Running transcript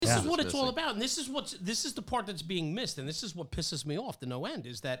is what it's all about, and this is the part that's being missed, and this is what pisses me off to no end.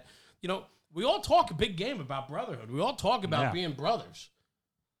 Is that we all talk a big game about brotherhood. We all talk about being brothers,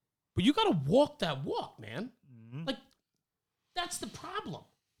 but you got to walk that walk, man. Mm-hmm. Like that's the problem.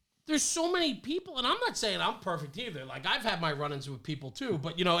 There's so many people, and I'm not saying I'm perfect either. Like I've had my run-ins with people too,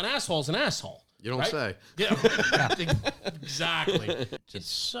 but an asshole's an asshole. You don't say. Yeah, exactly. It's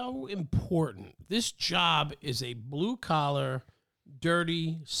so important. This job is a blue-collar,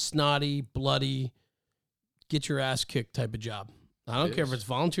 dirty, snotty, bloody, get your ass kicked type of job. I don't care if it's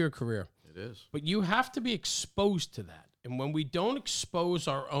volunteer or career. It is. But you have to be exposed to that. And when we don't expose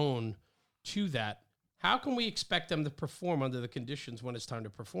our own to that, how can we expect them to perform under the conditions when it's time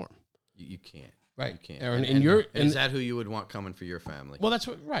to perform? You can't. Right. You can't. Aaron, and you're... is that who you would want coming for your family? Well, that's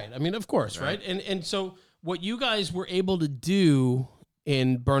right. I mean, of course, right? And so what you guys were able to do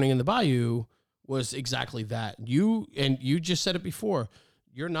in Burning in the Bayou was exactly that. You just said it before.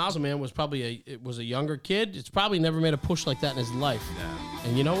 Your nozzle man was probably a younger kid. It's probably never made a push like that in his life. Yeah.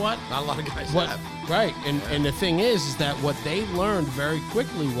 And you know what? Not a lot of guys have. Right. And the thing is that what they learned very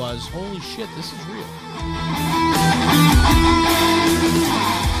quickly was, holy shit, this is real.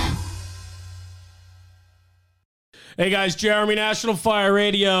 Hey guys, Jeremy, National Fire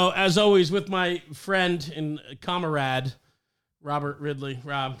Radio, as always with my friend and comrade, Robert Ridley.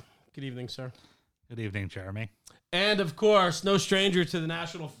 Rob, good evening, sir. Good evening, Jeremy. And of course, no stranger to the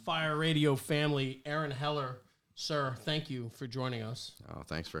National Fire Radio family, Aaron Heller. Sir, thank you for joining us. Oh,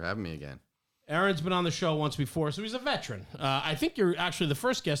 thanks for having me again. Aaron's been on the show once before, so he's a veteran. I think you're actually the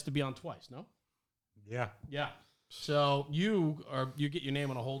first guest to be on twice, no? Yeah. Yeah. So you get your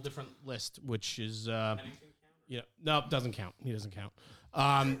name on a whole different list, which is... no, it doesn't count. He doesn't count.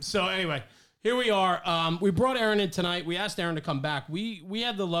 So anyway, here we are. We brought Aaron in tonight. We asked Aaron to come back. We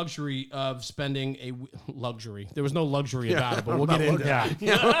had the luxury of spending luxury. There was no luxury about it, but we'll get into that.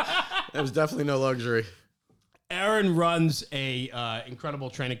 There was definitely no luxury. Aaron runs a incredible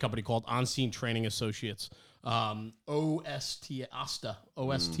training company called On Scene Training Associates, OSTA.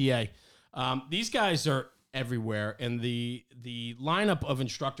 These guys are everywhere, and the lineup of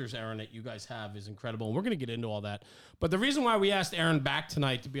instructors, Aaron, that you guys have is incredible, and we're going to get into all that. But the reason why we asked Aaron back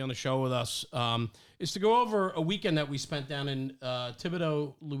tonight to be on the show with us is to go over a weekend that we spent down in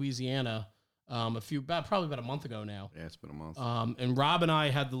Thibodaux, Louisiana, probably about a month ago now. Yeah, it's been a month. And Rob and I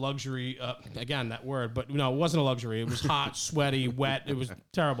had the luxury, again, that word, but no, it wasn't a luxury. It was hot, sweaty, wet. It was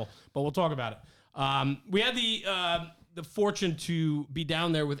terrible, but we'll talk about it. We had the fortune to be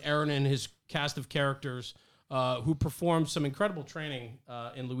down there with Aaron and his cast of characters who performed some incredible training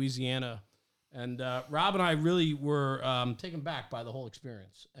in Louisiana. And Rob and I really were taken back by the whole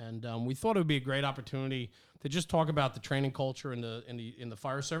experience. And we thought it would be a great opportunity to just talk about the training culture in the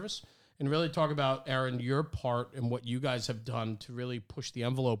fire service and really talk about, Aaron, your part and what you guys have done to really push the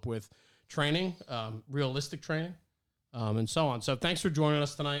envelope with training, realistic training, and so on. So thanks for joining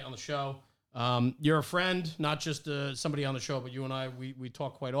us tonight on the show. You're a friend, not just somebody on the show, but you and I, we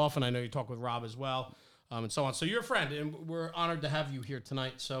talk quite often. I know you talk with Rob as well, and so on. So you're a friend, and we're honored to have you here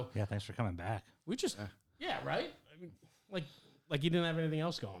tonight. So yeah, thanks for coming back. We just, right? I mean, like you didn't have anything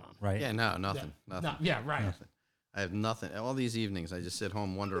else going on, right? Yeah, no, nothing. No, yeah, right. Nothing. I have nothing. All these evenings, I just sit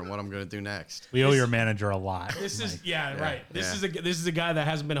home wondering what I'm going to do next. We owe your manager a lot. This is right. This is a guy that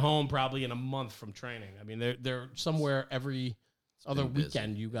hasn't been home probably in a month from training. I mean, they're somewhere every other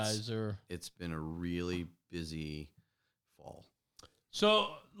weekend. You guys are. It's been a really busy fall. So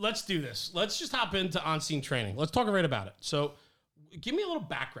let's do this. Let's just hop into On Scene Training. Let's talk right about it. So, give me a little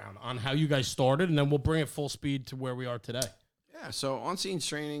background on how you guys started, and then we'll bring it full speed to where we are today. Yeah, so On Scene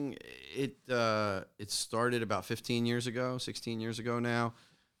Training, it started about 16 years ago now.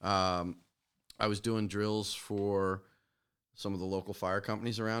 I was doing drills for some of the local fire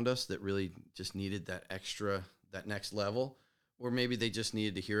companies around us that really just needed that next level, or maybe they just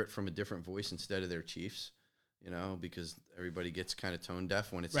needed to hear it from a different voice instead of their chiefs, because everybody gets kind of tone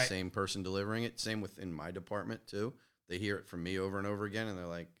deaf when it's the same person delivering it. Same within my department, too. They hear it from me over and over again, and they're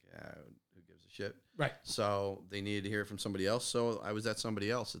like, who gives a shit? Right. So they needed to hear it from somebody else. So I was at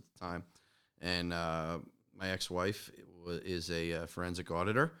somebody else at the time. And my ex-wife is a forensic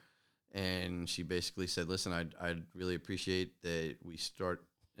auditor. And she basically said, listen, I'd really appreciate that we start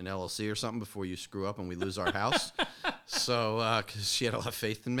an LLC or something before you screw up and we lose our house. So, because she had a lot of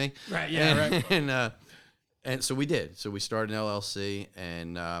faith in me. Right, yeah, right. And so we did. So we started an LLC,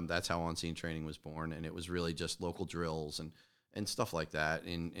 and that's how On Scene Training was born. And it was really just local drills and stuff like that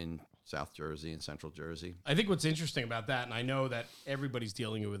in South Jersey and Central Jersey. I think what's interesting about that, and I know that everybody's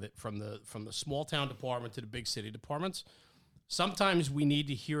dealing with it from the small town department to the big city departments, sometimes we need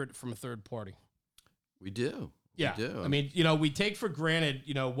to hear it from a third party. We do. Yeah. do. I mean, we take for granted,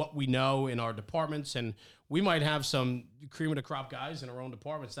 what we know in our departments, and we might have some cream of the crop guys in our own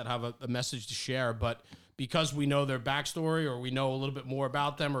departments that have a message to share, but because we know their backstory or we know a little bit more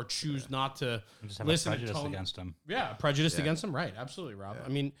about them or choose not to We just have listen a and prejudice tone, against them. yeah, prejudice Yeah. against them. Right. Absolutely, Rob. Yeah. I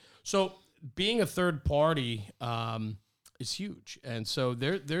mean, so being a third party is huge. And so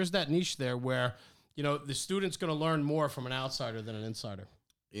there's that niche there where, the student's going to learn more from an outsider than an insider.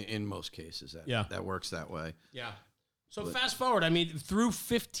 In most cases, Yeah. that works that way. Yeah. So fast forward, I mean, through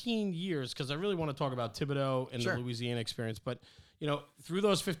 15 years, because I really want to talk about Thibodeau and Sure. the Louisiana experience, but, through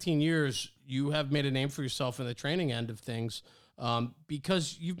those 15 years, you have made a name for yourself in the training end of things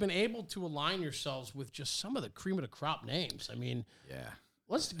because you've been able to align yourselves with just some of the cream of the crop names. I mean, Yeah.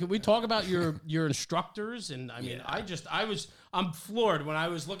 can we talk about your instructors? And I mean, Yeah. I'm floored when I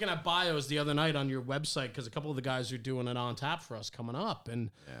was looking at bios the other night on your website because a couple of the guys are doing it on tap for us coming up,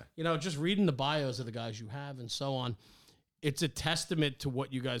 and just reading the bios of the guys you have and so on. It's a testament to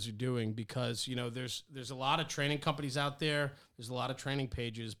what you guys are doing because there's a lot of training companies out there. There's a lot of training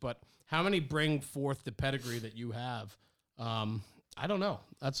pages, but how many bring forth the pedigree that you have? I don't know.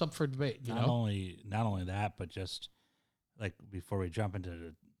 That's up for debate. Not only that, but just like before we jump into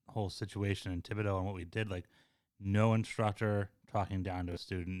the whole situation in Thibodeau and what we did, like no instructor talking down to a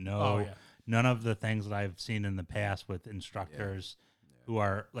student, none of the things that I've seen in the past with instructors who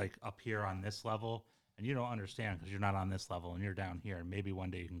are like up here on this level, and you don't understand because you're not on this level and you're down here, and maybe one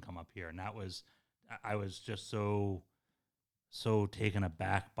day you can come up here. And I was just so taken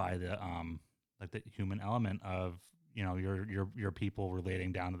aback by the like the human element of your people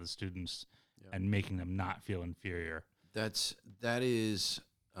relating down to the students and making them not feel inferior. That is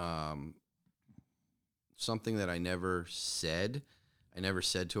something that I never said. I never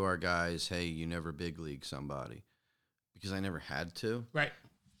said to our guys, "Hey, you never big league somebody," because I never had to. Right.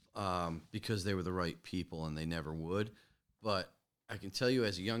 Because they were the right people and they never would. But I can tell you,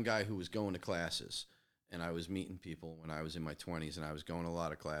 as a young guy who was going to classes, and I was meeting people when I was in my 20s, and I was going to a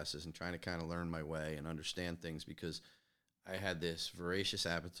lot of classes and trying to kind of learn my way and understand things because I had this voracious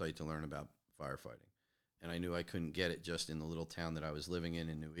appetite to learn about firefighting. And I knew I couldn't get it just in the little town that I was living in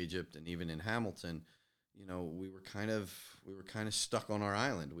New Egypt, and even in Hamilton. We were kind of stuck on our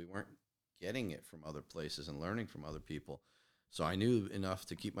island. We weren't getting it from other places and learning from other people. So I knew enough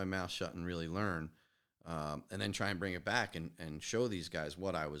to keep my mouth shut and really learn, and then try and bring it back and show these guys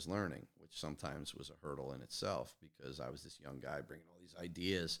what I was learning, which sometimes was a hurdle in itself because I was this young guy bringing all these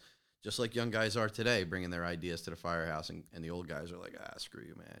ideas, just like young guys are today, bringing their ideas to the firehouse, and the old guys are like, screw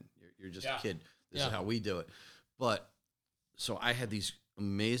you, man. You're just a kid. This is how we do it. But so I had these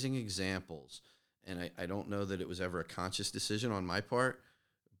amazing examples, and I don't know that it was ever a conscious decision on my part,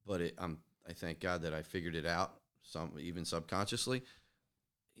 but I thank God that I figured it out, even subconsciously.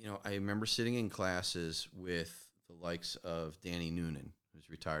 I remember sitting in classes with the likes of Danny Noonan, who's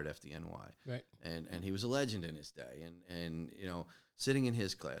retired FDNY, Right. and he was a legend in his day, and sitting in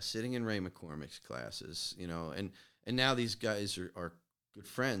his class, sitting in Ray McCormick's classes, and now these guys are good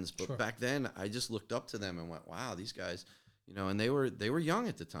friends, but back then I just looked up to them and went, wow, these guys, and they were young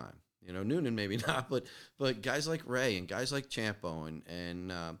at the time. Noonan maybe not, but guys like Ray and guys like Champo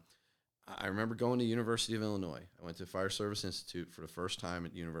and I remember going to University of Illinois. I went to Fire Service Institute for the first time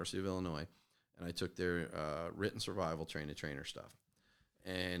at University of Illinois, and I took their written survival trainer stuff.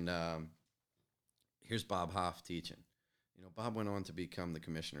 And here's Bob Hoff teaching. Bob went on to become the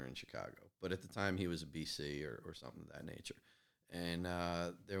commissioner in Chicago, but at the time he was a BC or something of that nature. And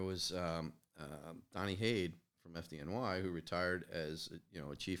there was Donnie Hade from FDNY, who retired as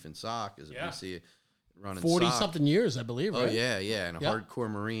a chief in SOC, as a BC running 40-something years, I believe, right? Oh, yeah, and a hardcore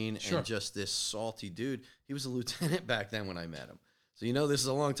Marine, Sure. and just this salty dude. He was a lieutenant back then when I met him. So this is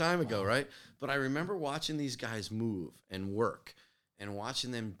a long time ago, right? But I remember watching these guys move and work and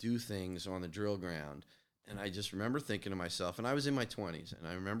watching them do things on the drill ground. And I just remember thinking to myself, and I was in my 20s, and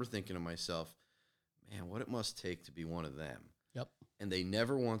I remember thinking to myself, man, what it must take to be one of them. Yep. And they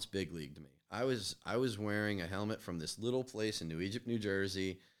never once big leagued me. I was wearing a helmet from this little place in New Egypt, New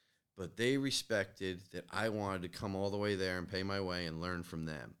Jersey, but they respected that I wanted to come all the way there and pay my way and learn from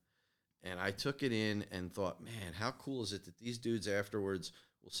them. And I took it in and thought, man, how cool is it that these dudes afterwards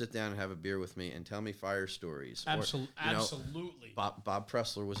will sit down and have a beer with me and tell me fire stories. Absolutely. Bob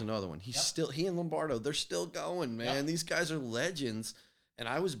Pressler was another one. He and Lombardo, they're still going, man. Yep. These guys are legends. And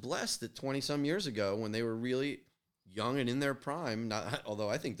I was blessed that 20-some years ago when they were really young and in their prime, although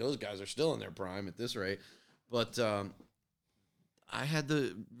I think those guys are still in their prime at this rate, but I had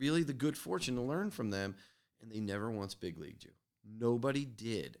the good fortune to learn from them, and they never once big leagued you. Nobody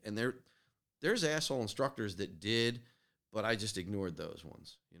did. And there's asshole instructors that did, but I just ignored those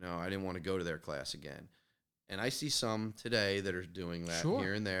ones. I didn't want to go to their class again. And I see some today that are doing that Sure.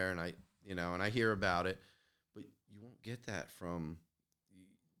 here and there, and I hear about it, but you won't get that from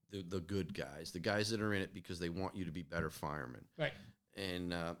the good guys, the guys that are in it because they want you to be better firemen. Right.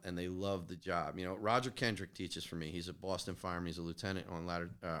 And they love the job. You know, Roger Kendrick teaches for me. He's a Boston fireman. He's a lieutenant on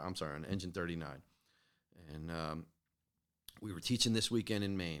on Engine 39. And we were teaching this weekend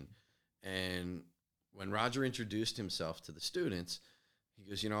in Maine. And when Roger introduced himself to the students, he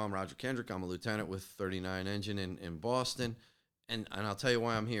goes, I'm Roger Kendrick. I'm a lieutenant with 39 Engine in Boston. And I'll tell you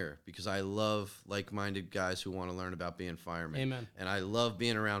why I'm here, because I love like-minded guys who want to learn about being firemen. Amen. And I love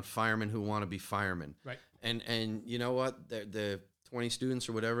being around firemen who want to be firemen. Right. And you know what? The 20 students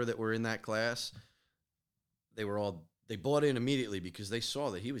or whatever that were in that class, they bought in immediately because they saw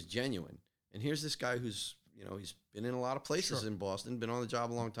that he was genuine. And here's this guy who's, he's been in a lot of places in Boston, been on the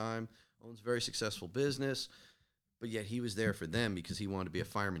job a long time, owns a very successful business, but yet he was there for them because he wanted to be a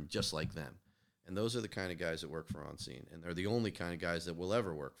fireman just like them. And those are the kind of guys that work for On Scene, and they're the only kind of guys that will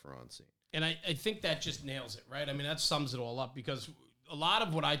ever work for On Scene. And I think that just nails it, right? I mean, that sums it all up, because a lot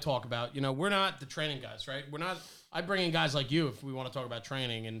of what I talk about, we're not the training guys, right? I bring in guys like you if we want to talk about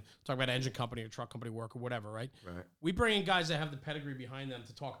training and talk about engine company or truck company work or whatever, right? Right. We bring in guys that have the pedigree behind them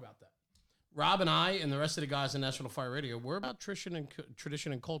to talk about that. Rob and I and the rest of the guys in National Fire Radio, we're about tradition and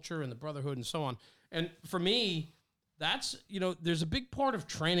culture and the brotherhood and so on. And for me, that's, there's a big part of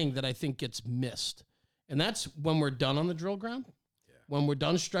training that I think gets missed. And that's when we're done on the drill ground, when we're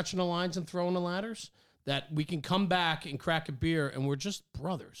done stretching the lines and throwing the ladders, that we can come back and crack a beer and we're just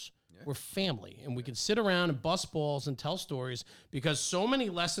brothers. Yeah. We're family, and we can sit around and bust balls and tell stories, because so many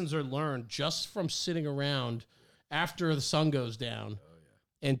lessons are learned just from sitting around after the sun goes down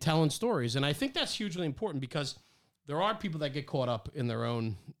and telling stories. And I think that's hugely important, because there are people that get caught up in their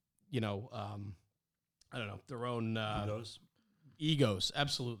own, their own egos.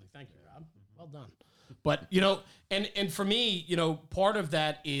 Absolutely. Thank you, Rob. Well done. But, and for me, part of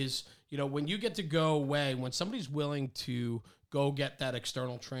that is, when you get to go away, when somebody's willing to go get that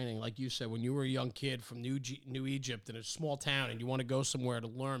external training, like you said, when you were a young kid from New Egypt in a small town and you want to go somewhere to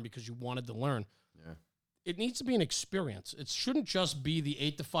learn because you wanted to learn. Yeah. It needs to be an experience. It shouldn't just be the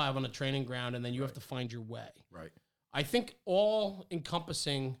 8 to 5 on a training ground and then you have to find your way. Right. I think all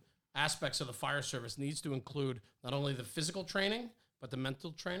encompassing aspects of the fire service needs to include not only the physical training, but the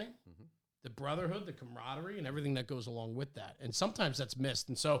mental training, the brotherhood, the camaraderie, and everything that goes along with that. And sometimes that's missed.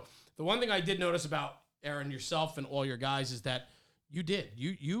 And so the one thing I did notice about Aaron, yourself, and all your guys is that you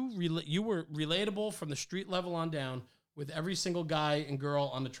were relatable from the street level on down with every single guy and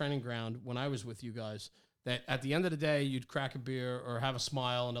girl on the training ground when I was with you guys. That at the end of the day, you'd crack a beer or have a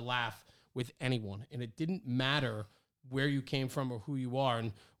smile and a laugh with anyone. And it didn't matter where you came from or who you are.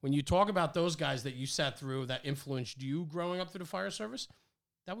 And when you talk about those guys that you sat through that influenced you growing up through the fire service,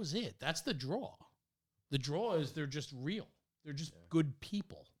 that was it. That's the draw. The draw is they're just real. They're just good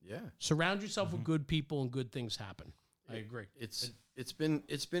people. Yeah. Surround yourself with good people and good things happen. I agree. It's been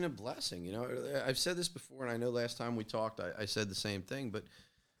a blessing. I've said this before, and I know last time we talked, I said the same thing, but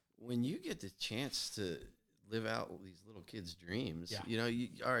when you get the chance to live out these little kids' dreams, we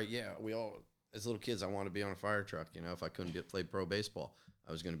all, as little kids, I wanted to be on a fire truck. If I couldn't play pro baseball,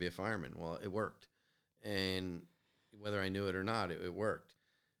 I was going to be a fireman. Well, it worked. And whether I knew it or not, it worked.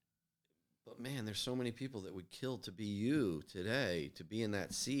 But man, there's so many people that would kill to be you today, to be in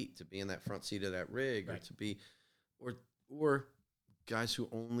that seat, to be in that front seat of that rig, right. Or to be, or guys who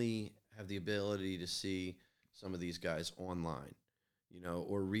only have the ability to see some of these guys online,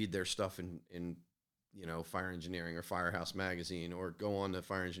 or read their stuff in Fire Engineering or Firehouse Magazine, or go on the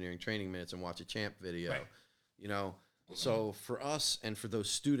Fire Engineering Training Minutes and watch a Champ video, right. So for us and for those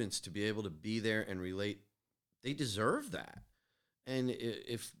students to be able to be there and relate, they deserve that. And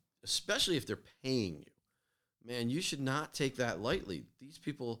especially if they're paying you, man, you should not take that lightly. These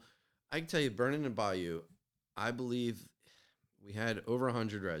people, I can tell you, Burning and Bayou, I believe we had over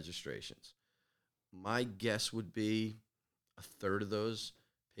 100 registrations. My guess would be a third of those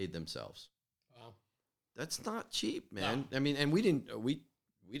paid themselves. Wow. That's not cheap, man. No. I mean, and we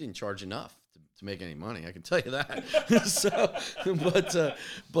didn't charge enough to make any money. I can tell you that.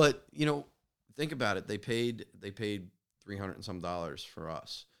 But think about it. They paid $300 and some for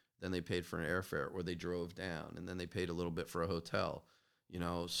us. Then they paid for an airfare, or they drove down, and then they paid a little bit for a hotel,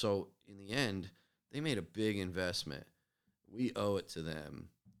 So in the end, they made a big investment. We owe it to them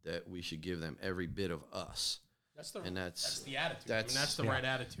that we should give them every bit of us. That's the attitude. That's the right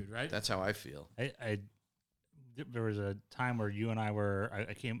attitude, right? That's how I feel. There was a time where you and I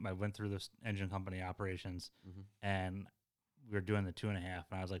I went through this engine company operations, and we were doing the 2.5, and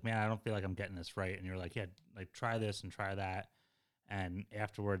I was like, man, I don't feel like I'm getting this right. And you're like, yeah, like try this and try that. And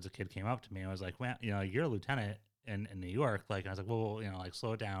afterwards, a kid came up to me and was like, "Well, you're a lieutenant in New York." Like, I was like, "Well, like,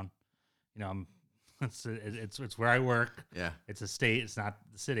 slow it down. I'm it's where I work. Yeah. It's a state. It's not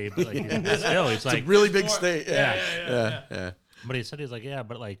the city, but like, still, it's like a really big state. Yeah. But he said, he's like, yeah,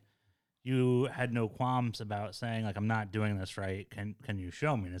 but like, you had no qualms about saying like, I'm not doing this right. Can you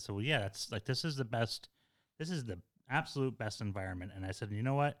show me? And I said, well, yeah, that's like, this is the absolute best environment. And I said, you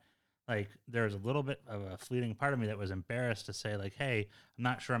know what? Like, there's a little bit of a fleeting part of me that was embarrassed to say like, hey, I'm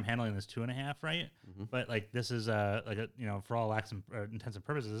not sure I'm handling this 2.5 right. Mm-hmm. But like, this is for all intents and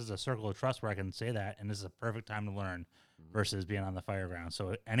purposes, this is a circle of trust where I can say that. And this is a perfect time to learn versus being on the fire ground.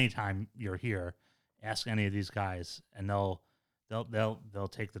 So anytime you're here, ask any of these guys and they'll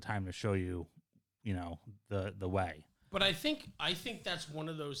take the time to show you, the way. But I think that's one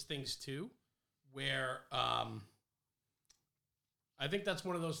of those things too, where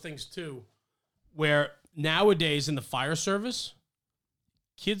nowadays in the fire service,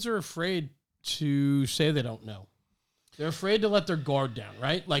 kids are afraid to say they don't know. They're afraid to let their guard down,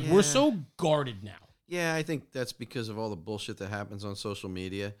 right? Like, we're so guarded now. Yeah, I think that's because of all the bullshit that happens on social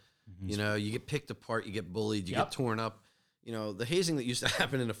media. Mm-hmm. You get picked apart, you get bullied, you get torn up. The hazing that used to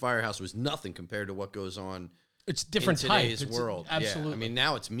happen in the firehouse was nothing compared to what goes on. It's different in today's type. world. Absolutely. Yeah. I mean,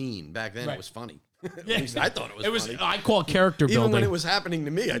 now it's mean. Back then, right. It was funny. At least I thought it was funny. I call it character building. Even when it was happening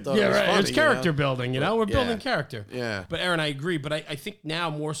to me, I thought it was funny. It's character building, We're building character. Yeah. But Aaron, I agree. But I think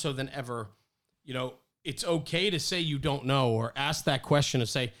now more so than ever, it's okay to say you don't know or ask that question and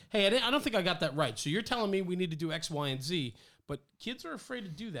say, hey, I don't think I got that right. So you're telling me we need to do X, Y, and Z. But kids are afraid to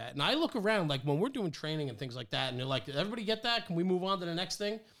do that. And I look around, like when we're doing training and things like that, and they're like, did everybody get that? Can we move on to the next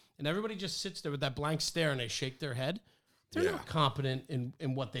thing? And everybody just sits there with that blank stare and they shake their head. They're not competent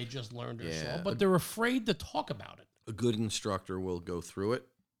in what they just learned or saw, but they're afraid to talk about it. A good instructor will go through it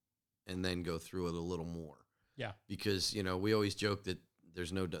and then go through it a little more. Yeah. Because, we always joke that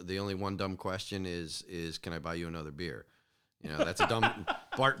the only one dumb question is can I buy you another beer? That's a dumb,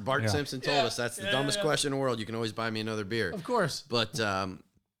 Bart Simpson told us that's the dumbest question in the world. You can always buy me another beer. Of course. But,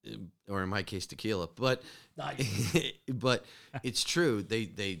 or in my case, tequila. But, nice. But it's true. They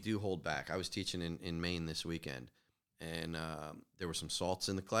do hold back. I was teaching in Maine this weekend. And there were some salts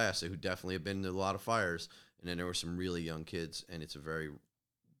in the class who definitely have been to a lot of fires. And then there were some really young kids. And it's a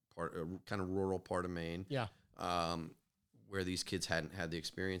kind of rural part of Maine. Yeah. Where these kids hadn't had the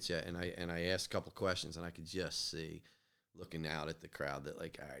experience yet. And I asked a couple questions, and I could just see, looking out at the crowd, that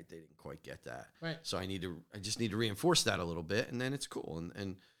like, all right, they didn't quite get that. Right. So I just need to reinforce that a little bit, and then it's cool.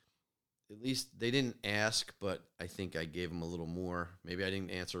 And at least they didn't ask, but I think I gave them a little more. Maybe I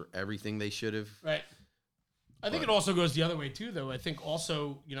didn't answer everything they should have. Right. I think it also goes the other way too, though. I think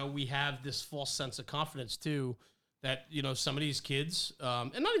also, we have this false sense of confidence too, that, some of these kids,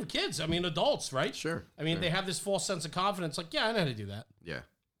 and not even kids, I mean, adults, right? Sure. I mean, they have this false sense of confidence, like, yeah, I know how to do that. Yeah.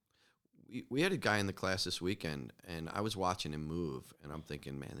 We had a guy in the class this weekend, and I was watching him move, and I'm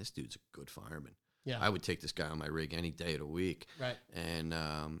thinking, man, this dude's a good fireman. Yeah. I would take this guy on my rig any day of the week. Right. And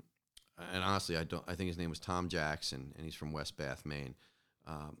honestly, I think his name was Tom Jackson, and he's from West Bath, Maine.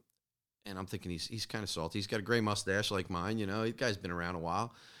 And I'm thinking he's kind of salty. He's got a gray mustache like mine, The guy's been around a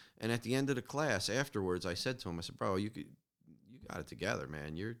while. And at the end of the class, afterwards, I said to him, I said, bro, you got it together,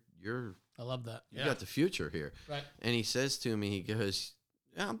 man. You're I love that. You got the future here. Right. And he says to me, he goes,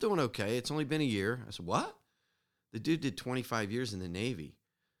 yeah, I'm doing okay. It's only been a year. I said, what? The dude did 25 years in the Navy,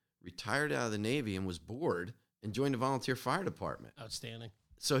 retired out of the Navy and was bored and joined the volunteer fire department. Outstanding.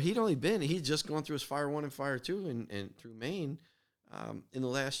 So he'd just gone through his Fire 1 and Fire 2 and through Maine in the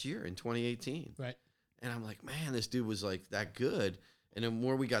last year, in 2018. Right. And I'm like, man, this dude was like that good. And the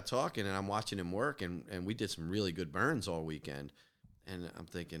more we got talking, and I'm watching him work, and we did some really good burns all weekend. And I'm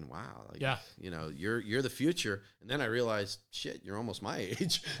thinking, wow, you're the future. And then I realized, shit, you're almost my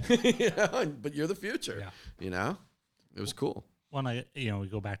age, but you're the future. Yeah. It was cool. Well, we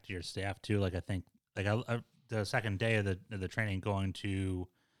go back to your staff too. Like, I think, like, the second day of the training, going to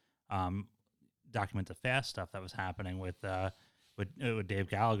document the fast stuff that was happening with Dave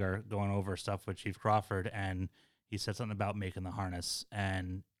Gallagher, going over stuff with Chief Crawford, and he said something about making the harness,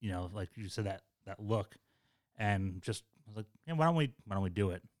 and like you said, that look, and just I was like, yeah, why don't we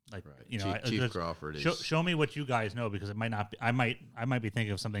do it? Like, right. Chief Crawford is show me what you guys know, because it might not be, I might be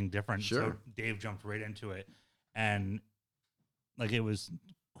thinking of something different. Sure. So Dave jumped right into it, and like, it was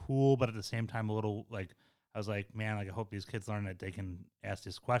cool, but at the same time a little like, I was like, man, like, I hope these kids learn that they can ask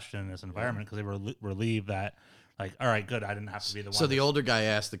this question in this environment, because they were relieved that, like, all right, good, I didn't have to be the one. So the older guy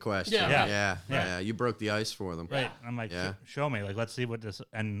asked the question. Yeah. You broke the ice for them. Right. I'm like, show me, like, let's see what this,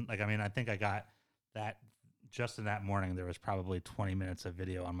 and like, I mean, I think I got that just in that morning. There was probably 20 minutes of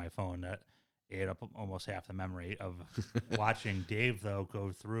video on my phone that ate up almost half the memory of watching Dave, though,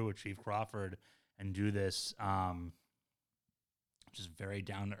 go through with Chief Crawford and do this just very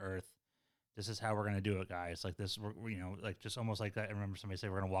down to earth. This is how we're going to do it, guys. Like this, like just almost like that. I remember somebody say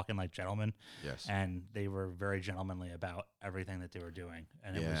we're going to walk in like gentlemen. Yes. And they were very gentlemanly about everything that they were doing.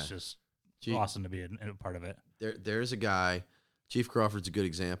 And it was just awesome to be a part of it. There's a guy, Chief Crawford's a good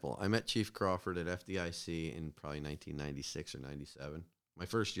example. I met Chief Crawford at FDIC in probably 1996 or 97. My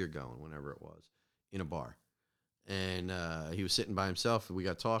first year going, whenever it was, in a bar. And he was sitting by himself. We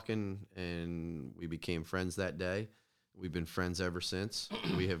got talking, and we became friends that day. We've been friends ever since.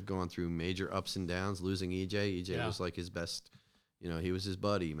 We have gone through major ups and downs, losing EJ. EJ was like his best, he was his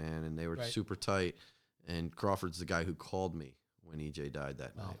buddy, man, and they were super tight. And Crawford's the guy who called me when EJ died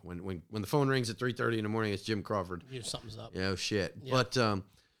that night. When the phone rings at 3:30 in the morning, it's Jim Crawford. Something's up. Shit. Yeah.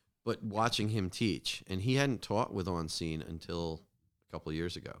 But watching him teach, and he hadn't taught with On Scene until a couple of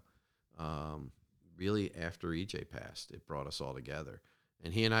years ago. Really after EJ passed, it brought us all together.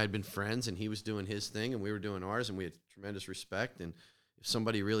 And he and I had been friends, and he was doing his thing, and we were doing ours, and we had tremendous respect. And if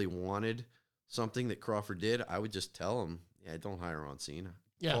somebody really wanted something that Crawford did, I would just tell him, don't hire On Scene.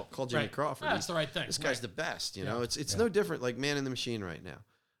 Call Jimmy Crawford. That's the right thing. This guy's the best. It's no different like Man in the Machine right now.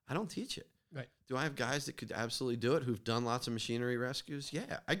 I don't teach it. Right. Do I have guys that could absolutely do it who've done lots of machinery rescues?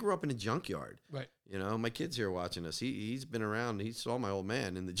 Yeah. I grew up in a junkyard. Right. My kid's here watching us. He's been around. He saw my old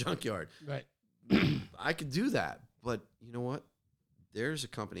man in the junkyard. Right. I could do that. But you know what? There's a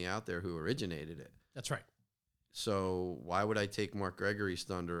company out there who originated it. That's right. So why would I take Mark Gregory's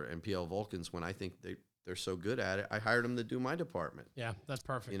thunder and PL Vulcans when I think they're so good at it? I hired them to do my department. Yeah, that's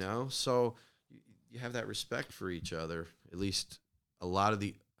perfect. So you have that respect for each other. At least a lot of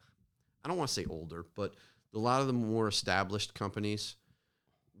the, I don't want to say older, but a lot of the more established companies,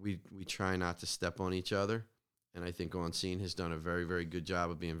 we try not to step on each other. And I think On Scene has done a very, very good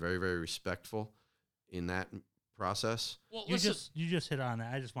job of being very, very respectful in that process. Well, you just hit on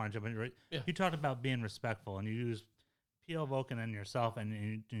that. I just want to jump in. Right? Yeah. You talked about being respectful, and you used PL Vulcan and yourself,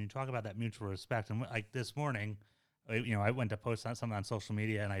 and you talk about that mutual respect. And like this morning, I went to post something on social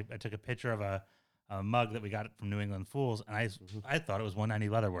media, and I took a picture of a mug that we got from New England Fools, and I thought it was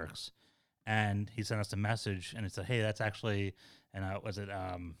 190 Leatherworks, and he sent us a message, and it said, "Hey, that's actually," and was it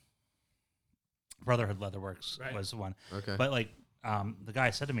Brotherhood Leatherworks was the one. Okay, but like the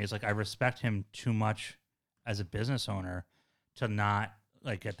guy said to me, "It's like I respect him too much as a business owner to not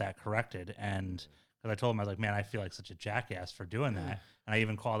like get that corrected." And because I told him, I was like, man, I feel like such a jackass for doing that. And I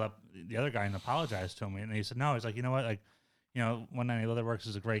even called up the other guy and apologized to him. And he said, no, he's like, you know what? Like, 190 Leatherworks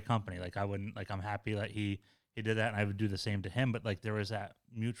is a great company. Like I wouldn't, like, I'm happy that he did that, and I would do the same to him. But like, there was that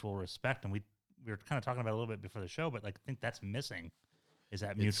mutual respect. And we were kind of talking about it a little bit before the show, but like, I think that's missing. Is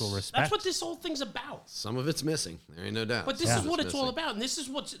that mutual respect? That's what this whole thing's about. Some of it's missing. There ain't no doubt. But this is what it's all about. And this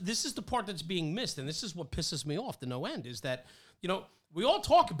is the part that's being missed. And this is what pisses me off to no end is that, we all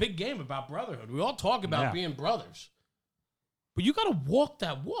talk a big game about brotherhood. We all talk about being brothers. But you got to walk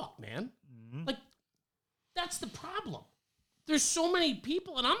that walk, man. Mm-hmm. Like, that's the problem. There's so many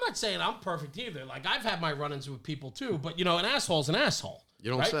people, and I'm not saying I'm perfect either. Like, I've had my run-ins with people too, but, an asshole's an asshole.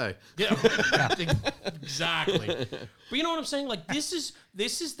 You don't say. Yeah, exactly. But you know what I'm saying? Like, this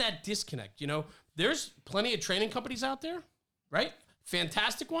is that disconnect, There's plenty of training companies out there, right?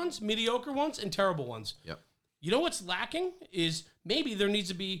 Fantastic ones, mediocre ones, and terrible ones. Yep. You know what's lacking is maybe there needs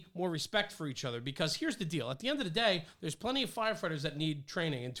to be more respect for each other, because here's the deal. At the end of the day, there's plenty of firefighters that need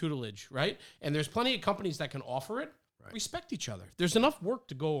training and tutelage, right? And there's plenty of companies that can offer it. Right. Respect each other. There's enough work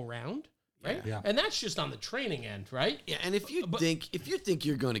to go around, right? Yeah. And that's just on the training end, right? Yeah, and if you think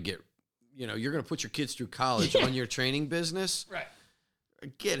you're going to get, you're going to put your kids through college on your training business, right?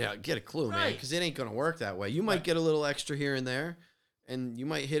 Get a clue, man, because it ain't going to work that way. You might get a little extra here and there, and you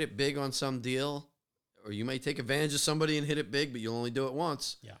might hit it big on some deal, or you might take advantage of somebody and hit it big, but you'll only do it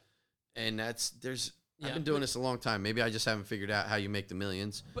once. Yeah. And I've been doing this a long time. Maybe I just haven't figured out how you make the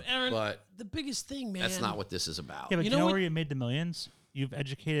millions. But Aaron, the biggest thing, man. That's not what this is about. Yeah, but you know where you made the millions? You've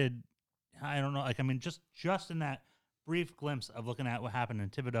educated, I don't know, like, I mean, just in that brief glimpse of looking at what happened in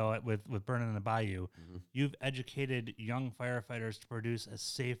Thibodaux with Burning in the Bayou, you've educated young firefighters to produce a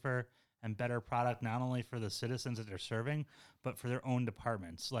safer and better product, not only for the citizens that they're serving, but for their own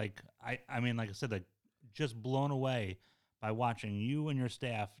departments. Like, I mean, like I said, like, just blown away by watching you and your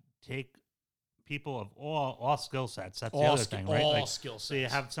staff take people of all skill sets. That's the other thing, right? All skill sets. So you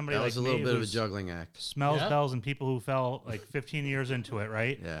have somebody that like was a little bit of a juggling act. Smells bells and people who fell like 15 years into it,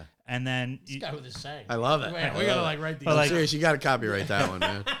 right? Yeah. And then this guy with his saying. I love it. Man, we gotta write these. I'm serious. You got to copyright that one,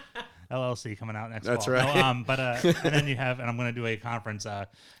 man. LLC coming out next That's fall. right. No, but and then you have, and I'm going to do a conference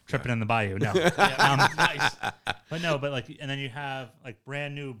tripping in the bayou. No, Nice. but like, and then you have like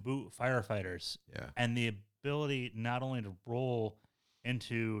brand new boot firefighters. Yeah. And the ability not only to roll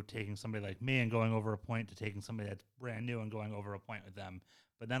into taking somebody like me and going over a point to taking somebody that's brand new and going over a point with them,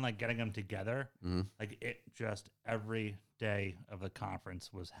 but then like getting them together, like it just every day of the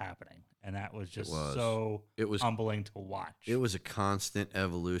conference was happening, and that was just so humbling to watch. It was a constant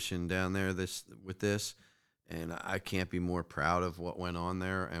evolution down there with this, and I can't be more proud of what went on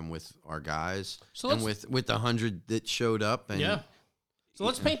there and with our guys, and with the 100 that showed up. And Yeah. So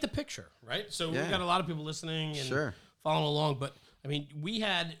let's paint the picture, right? So we've got a lot of people listening and following along, but I mean,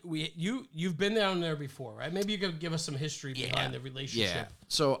 you've been down there before, right? Maybe you could give us some history behind the relationship. Yeah.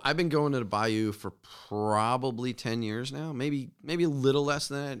 So I've been going to the Bayou for probably 10 years now, maybe a little less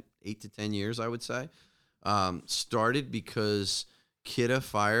than that, 8 to 10 years, I would say. Started because Kidda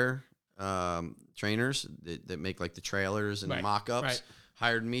Fire trainers that make like the trailers and mock-ups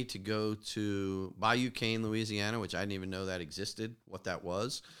hired me to go to Bayou Cane, Louisiana, which I didn't even know that existed, what that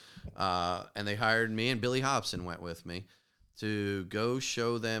was. And they hired me, and Billy Hobson went with me to go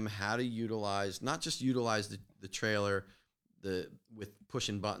show them how to utilize, not just utilize the trailer with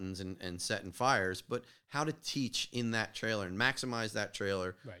pushing buttons and setting fires, but how to teach in that trailer and maximize that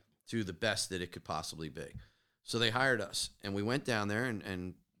trailer to the best that it could possibly be. So they hired us, and we went down there,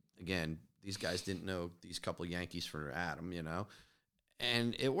 and again, these guys didn't know these couple Yankees for Adam,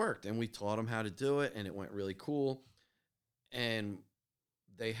 and it worked, and we taught them how to do it, and it went really cool. And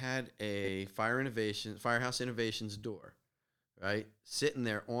they had a Firehouse Innovations door, right, sitting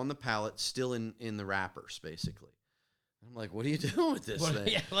there on the pallet, still in the wrappers, basically. I'm like, what are you doing with this thing?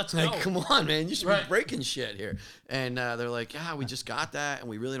 Yeah, let's go. go. Come on, man. You should be breaking shit here. And they're like, yeah, we just got that, and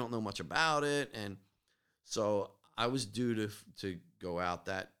we really don't know much about it. And so I was due to go out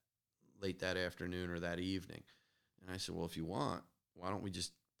that late that afternoon or that evening. And I said, well, if you want, why don't we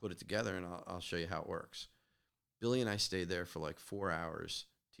just put it together, and I'll show you how it works. Billy and I stayed there for like 4 hours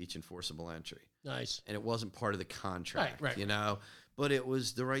teaching forcible entry. Nice. And it wasn't part of the contract, right. But it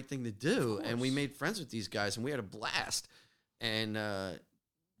was the right thing to do. And we made friends with these guys, and we had a blast. And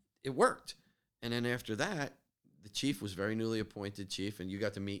it worked. And then after that, the chief was very newly appointed chief, and you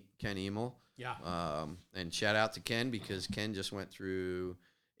got to meet Ken Emil. Yeah. And shout out to Ken, because Ken just went through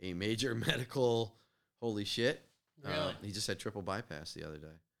a major medical, holy shit. Really? He just had triple bypass the other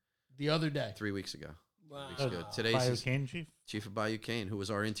day. The other day? 3 weeks ago. Wow. Today's Bayou Cane chief of Bayou Cane, who was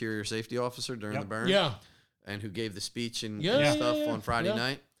our interior safety officer during the burn. Yeah. And who gave the speech and Yeah, stuff yeah, on Friday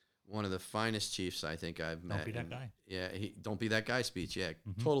night. One of the finest chiefs I think I've met. Don't be that guy. Yeah, Don't Be That Guy speech. Yeah,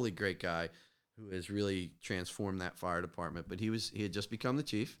 totally great guy who has really transformed that fire department. But he had just become the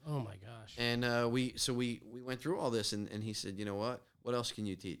chief. Oh my gosh. And we went through all this, and he said, you know what else can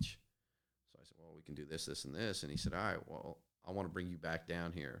you teach? So I said, well, we can do this, this, and this. And he said, all right, well, I want to bring you back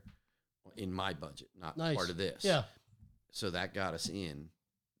down here in my budget, not part of this. Yeah. So that got us in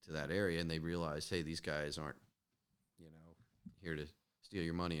to that area, and they realized, hey, these guys aren't, here to steal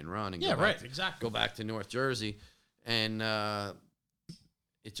your money and run and go back to North Jersey. And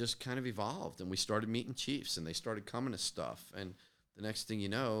it just kind of evolved, and we started meeting chiefs, and they started coming to stuff. And the next thing you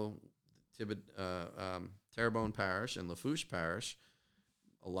know, Terrebonne Parish and Lafourche Parish,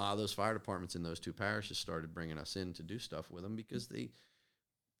 a lot of those fire departments in those two parishes started bringing us in to do stuff with them, because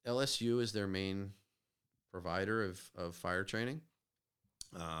LSU is their main provider of fire training.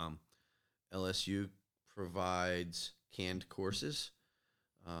 LSU provides canned courses,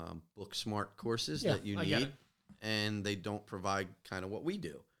 book smart courses that you need, and they don't provide kind of what we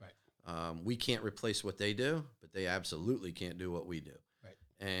do. Right. We can't replace what they do, but they absolutely can't do what we do. Right.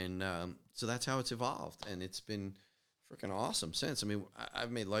 And so that's how it's evolved, and it's been freaking awesome since. I mean,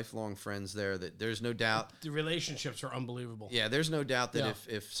 I've made lifelong friends there that there's no doubt. The relationships are unbelievable. Yeah, there's no doubt that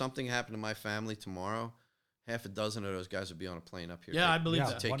if something happened to my family tomorrow, half a dozen of those guys would be on a plane up here. Yeah, I believe to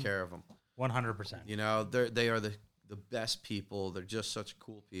that. take care of them. 100%. They are the best people. They're just such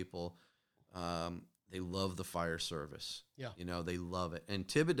cool people. They love the fire service. Yeah. They love it. And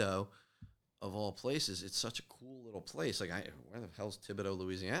Thibodaux, of all places, it's such a cool little place. Like, where the hell's Thibodaux,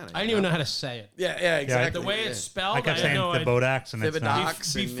 Louisiana? I didn't even know how to say it. Yeah, exactly. The way it's spelled, I kept saying Thibodeaux, and it's not.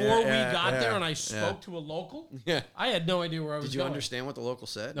 Before we got there and I spoke to a local, I had no idea where I was going. Did you understand what the local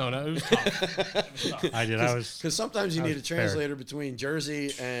said? No, it was tough. I did. Because sometimes you need a translator between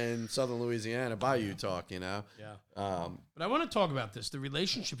Jersey and Southern Louisiana, Bayou talk, Yeah. But I want to talk about this. The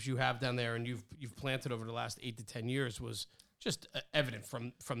relationships you have down there and you've planted over the last 8 to 10 years was just evident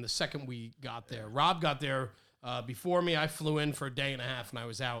from the second we got there. Rob got there before me. I flew in for a day and a half, and I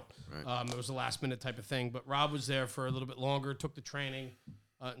was out. Right. It was a last-minute type of thing. But Rob was there for a little bit longer, took the training.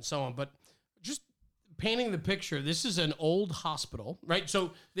 and so on. But just painting the picture, this is an old hospital, right? So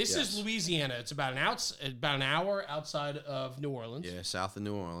this is Louisiana. It's about an hour outside of New Orleans. Yeah, south of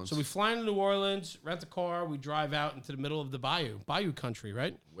New Orleans. So we fly into New Orleans, rent a car, we drive out into the middle of the bayou country,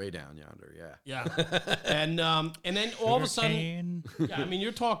 right? Way down yonder, yeah. Yeah, and then all of a sudden, Sugarcane. yeah, I mean,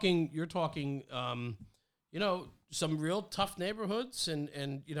 you're talking, you know, some real tough neighborhoods,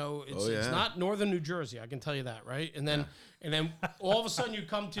 and you know, it's not northern New Jersey, I can tell you that, right? And then all of a sudden you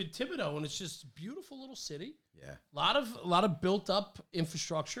come to Thibodaux, and it's just a beautiful little city. Yeah. A lot of built up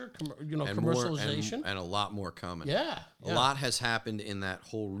infrastructure, And commercialization, and a lot more coming. yeah, A lot has happened in that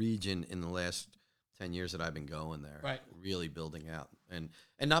whole region in the last 10 years that I've been going there. Right. Really building out and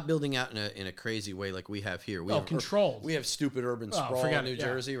not building out in a crazy way like we have here. We have controlled. We have stupid urban sprawl in New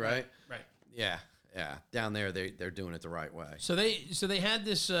Jersey, right? Right. Yeah. Yeah. Down there they're doing it the right way. So they had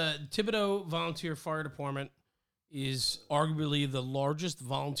this Thibodaux Volunteer Fire Department is arguably the largest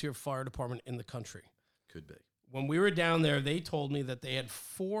volunteer fire department in the country. Could be. When we were down there, they told me that they had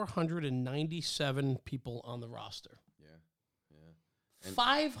 497 people on the roster. Yeah. Yeah.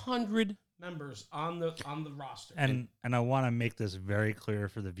 500 members on the roster. And I want to make this very clear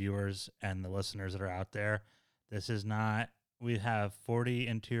for the viewers and the listeners that are out there. This is not, we have 40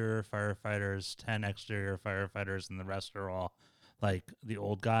 interior firefighters, 10 exterior firefighters, and the rest are all like the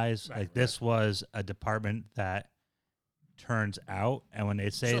old guys. This was a department that turns out, and when they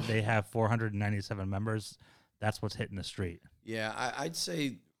say they have 497 members, that's what's hitting the street. Yeah, I'd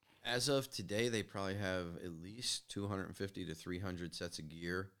say as of today, they probably have at least 250 to 300 sets of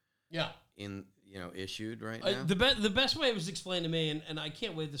gear. Yeah. Issued right now. The best way it was explained to me, and I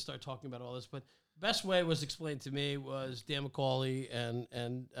can't wait to start talking about all this, but the best way it was explained to me was Dan McCauley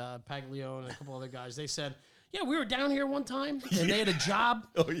and Paglione and a couple other guys. They said, yeah, we were down here one time, and they had a job.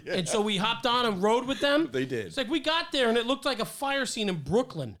 Oh, yeah. And so we hopped on and rode with them. They did. It's like we got there, and it looked like a fire scene in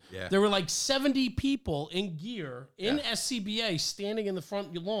Brooklyn. Yeah. There were like 70 people in gear in SCBA standing in the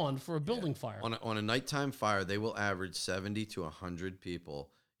front lawn for a building fire. On a nighttime fire, they will average 70 to 100 people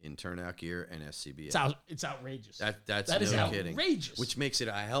in turnout gear and SCBA. It's outrageous. That is no kidding. outrageous. Which makes it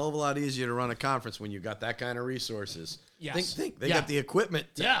a hell of a lot easier to run a conference when you got that kind of resources. Yes. Think they got the equipment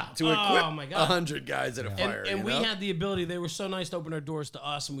to Oh, equip my God. 100 guys at a fire. And we had the ability. They were so nice to open their doors to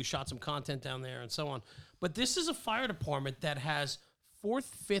us, and we shot some content down there and so on. But this is a fire department that has 4th,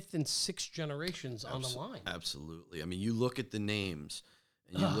 5th, and 6th generations on the line. Absolutely. I mean, you look at the names,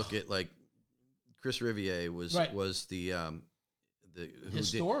 and you look at like Chris Riviere was the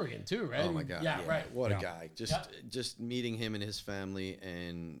historian too, right? Oh my God! Yeah, right. What a guy! Just meeting him and his family,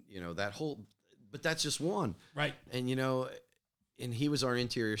 and that whole. But that's just one, right? And and he was our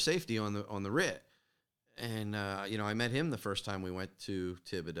interior safety on the RIT, and I met him the first time we went to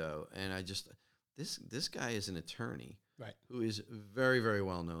Thibodaux, and I just this guy is an attorney, right? Who is very, very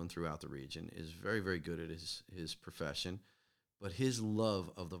well known throughout the region, is very, very good at his profession, but his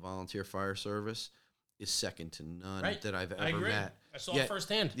love of the volunteer fire service is second to none that I've ever met. I saw it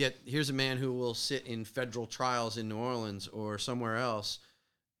firsthand. Yet here's a man who will sit in federal trials in New Orleans or somewhere else,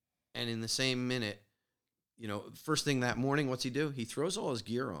 and in the same minute, first thing that morning, what's he do? He throws all his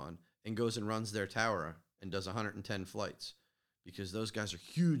gear on and goes and runs their tower and does 110 flights, because those guys are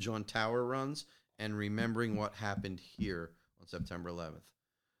huge on tower runs and remembering what happened here on September 11th.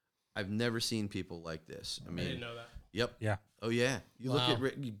 I've never seen people like this. I mean, I didn't know that. Yep. Yeah. Oh yeah. You look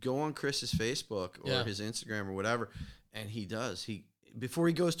at you go on Chris's Facebook or his Instagram or whatever, and he does. Before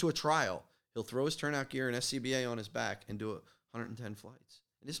he goes to a trial, he'll throw his turnout gear and SCBA on his back and do 110 flights.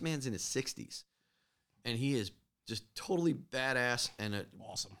 And this man's in his 60s, and he is just totally badass and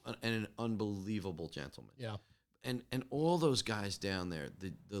awesome and an unbelievable gentleman. Yeah. And all those guys down there,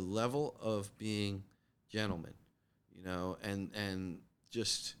 the level of being gentlemen, and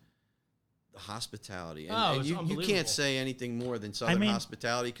just the hospitality. And you can't say anything more than Southern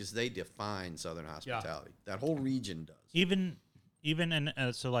hospitality, because they define Southern hospitality. Yeah. That whole region does. Even in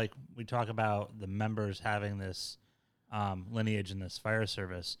so like we talk about the members having this lineage in this fire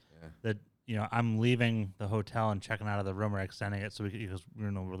service. Yeah. That I'm leaving the hotel and checking out of the room or extending it because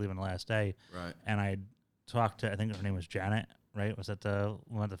we're leaving the last day. Right. And I talked to, I think her name was Janet. Right? Was at the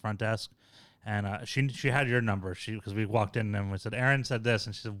one at the front desk. And she had your number. Because we walked in and we said, Aaron said this,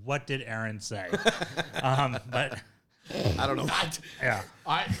 and she said, what did Aaron say? But I don't know. Yeah.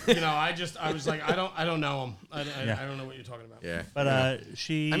 I was like, I don't know him. I don't know what you're talking about. Yeah. But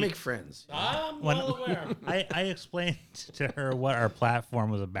I make friends. I'm well aware. I explained to her what our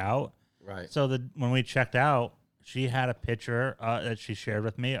platform was about. Right. So when we checked out, she had a picture that she shared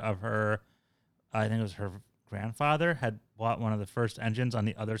with me of her. I think it was her grandfather had bought one of the first engines on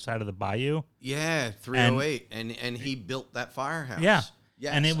the other side of the bayou. Yeah, 308, and he built that firehouse. Yeah.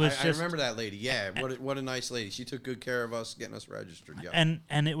 Yes, and it was I remember that lady. Yeah, what a nice lady. She took good care of us, getting us registered. Yep.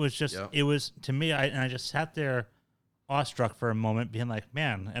 And it was just it was to me. I just sat there, awestruck for a moment, being like,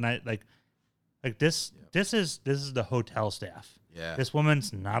 man, and I like this. Yep. This is the hotel staff. Yeah, this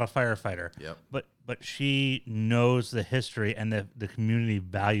woman's not a firefighter. Yep. But she knows the history, and the community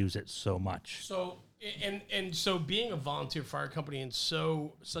values it so much. So and so being a volunteer fire company and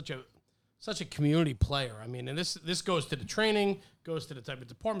such a community player. I mean, and this goes to the training, goes to the type of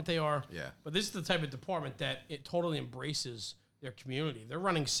department they are. Yeah. But this is the type of department that it totally embraces their community. They're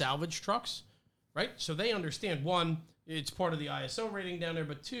running salvage trucks, right? So they understand, one, it's part of the ISO rating down there,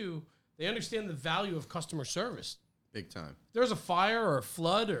 but two, they understand the value of customer service. Big time. If there's a fire or a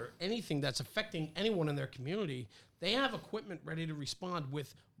flood or anything that's affecting anyone in their community, they have equipment ready to respond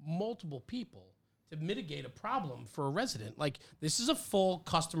with multiple people to mitigate a problem for a resident. Like, this is a full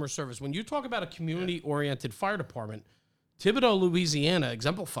customer service. When you talk about a community-oriented fire department, Thibodaux, Louisiana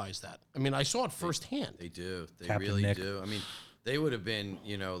exemplifies that. I mean, I saw it firsthand. They do. They Captain really Nick. do. I mean, they would have been,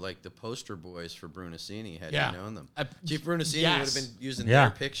 like the poster boys for Brunacini had you known them. Chief Brunacini would have been using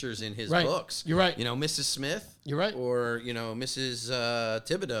their pictures in his books. You're right. Mrs. Smith. You're right. Or, Mrs.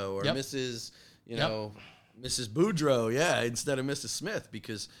 Thibodaux or Mrs., Mrs. Boudreaux, instead of Mrs. Smith,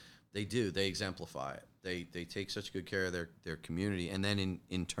 because they do. They exemplify it. They take such good care of their community, and then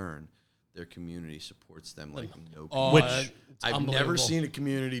in turn, their community supports them like no. Which I've never seen a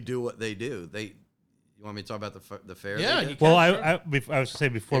community do what they do. You want me to talk about the fair? Yeah. You well, sure. I was going to say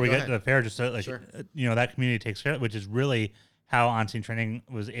before we go get ahead. to the fair, just so, Sure. That community takes care of it, which is really how On-Scene Training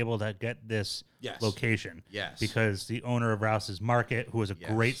was able to get this location. Yes. Because the owner of Rouse's Market, who was a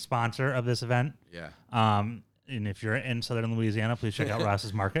great sponsor of this event. Yeah. And if you're in Southern Louisiana, please check out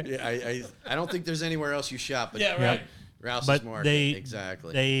Rouse's Market. Yeah, I don't think there's anywhere else you shop, but right. Rouse's But Market.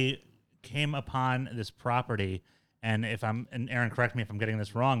 Exactly. They came upon this property, and Aaron, correct me if I'm getting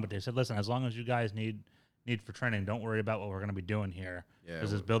this wrong, but they said, listen, as long as you guys need for training, don't worry about what we're going to be doing here,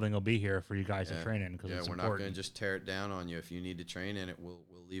 because this building will be here for you guys to train in. Because we're not going to just tear it down on you. If you need to train in it, we'll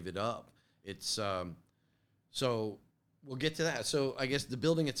leave it up. It's so we'll get to that. So I guess the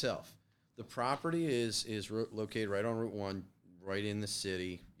building itself, the property is located right on Route 1, right in the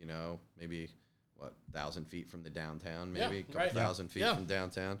city. Maybe 1,000 feet from the downtown, maybe a couple thousand feet from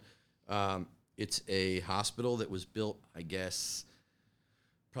downtown. It's a hospital that was built, I guess,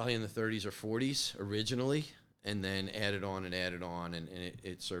 probably in the 30s or 40s originally, and then added on, and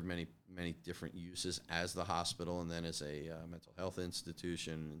it served many different uses as the hospital, and then as a mental health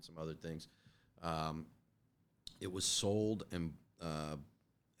institution and some other things. It was sold, and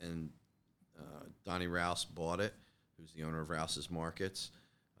Donnie Rouse bought it, who's the owner of Rouse's Markets.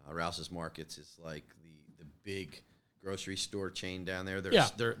 Rouse's Markets is like the big grocery store chain down there.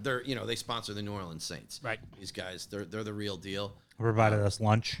 They're they sponsor the New Orleans Saints. Right. These guys, they're the real deal. Provided us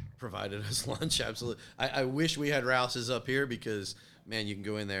lunch. Provided us lunch, absolutely. I wish we had Rouse's up here because, man, you can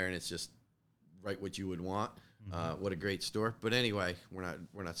go in there and it's just right what you would want. What a great store. But anyway,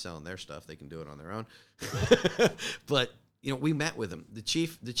 we're not selling their stuff. They can do it on their own. But we met with him. The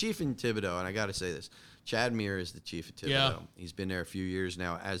chief in Thibodaux, and I got to say this, Chad Muir is the chief of Thibodaux. Yeah. He's been there a few years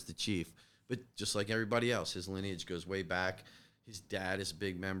now as the chief. But just like everybody else, his lineage goes way back. His dad is a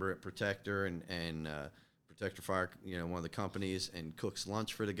big member at Protector and Protector Fire, one of the companies, and cooks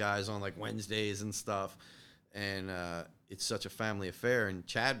lunch for the guys on like Wednesdays and stuff. And it's such a family affair. And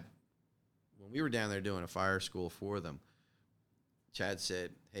Chad, when we were down there doing a fire school for them, Chad said,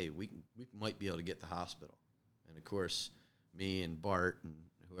 hey, we might be able to get the hospital. And of course, me and Bart and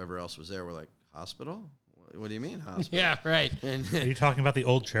whoever else was there were like, hospital? What do you mean hospital? Yeah, right. And Are you talking about the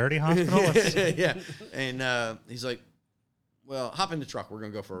old charity hospital? yeah. And he's like, well, hop in the truck. We're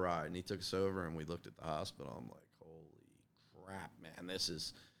going to go for a ride. And he took us over, and we looked at the hospital. I'm like, holy crap, man. This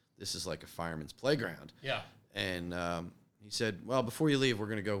is like a fireman's playground. Yeah. And he said, well, before you leave, we're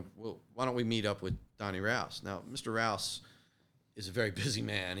going to go, well, why don't we meet up with Donnie Rouse? Now, Mr. Rouse is a very busy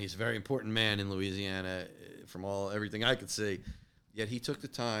man. He's a very important man in Louisiana from everything I could see. Yet he took the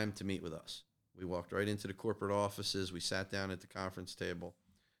time to meet with us. We walked right into the corporate offices. We sat down at the conference table.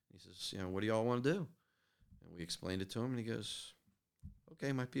 He says, what do y'all want to do? And we explained it to him, and he goes,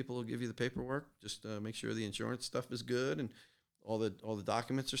 okay, my people will give you the paperwork. Just make sure the insurance stuff is good and all the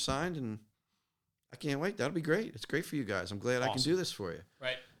documents are signed, and I can't wait. That'll be great. It's great for you guys. I'm glad I can do this for you.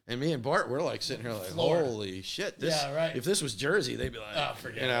 Right. And me and Bart, we're like sitting here like, holy shit. If this was Jersey, they'd be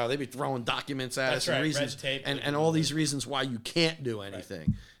like, they'd be throwing documents at us and reasons, red tape, and all these reasons why you can't do anything.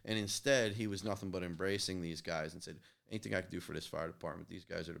 Right. And instead, he was nothing but embracing these guys and said, anything I can do for this fire department, these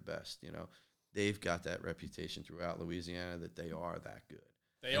guys are the best. They've got that reputation throughout Louisiana that they are that good.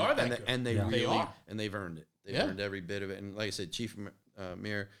 They are that and, good. and they Yeah. really They are. and they've earned it. They've Yeah. earned every bit of it. And like I said, Chief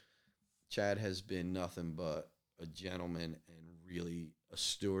Mayor Chad has been nothing but a gentleman and really a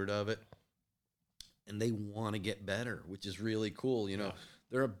steward of it. And they want to get better, which is really cool. You know, Yeah.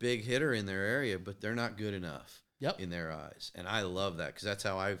 they're a big hitter in their area, but they're not good enough Yep. in their eyes. And I love that because that's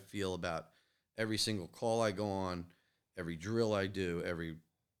how I feel about every single call I go on, every drill I do, every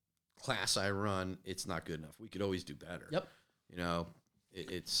class I run. It's not good enough. We could always do better. Yep. You know,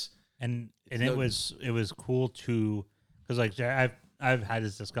 it's And It's it no- was cool to, because like I've had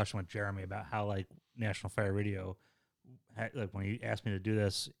this discussion with Jeremy about how like National Fire Radio, like when he asked me to do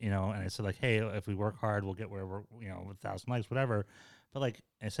this, you know, and I said like, hey, if we work hard, we'll get where we're, you know, 1,000 likes, whatever. But like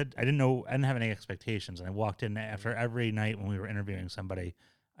I said, I didn't have any expectations, and I walked in after every night when we were interviewing somebody,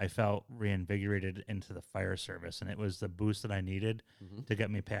 I felt reinvigorated into the fire service, and it was the boost that I needed Mhm. to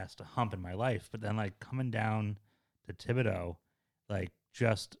get me past a hump in my life. But then like coming down to Thibodaux, like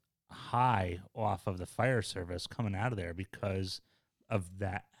just high off of the fire service coming out of there because of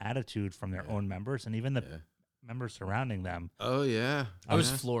that attitude from their Yeah. own members and even the Yeah. members surrounding them. Oh yeah, I was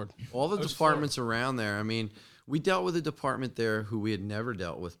Yeah. floored. All the I was departments around there. I mean, we dealt with a department there who we had never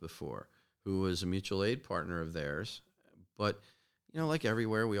dealt with before, who was a mutual aid partner of theirs. But you know, like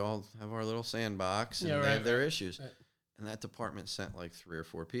everywhere, we all have our little sandbox, and Yeah, they right, have their issues. right. And that department sent like 3 or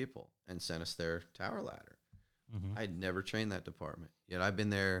 4 people and sent us their tower ladder. Mhm. I'd never trained that department. Yet I've been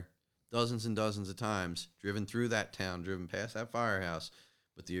there dozens and dozens of times, driven through that town, driven past that firehouse.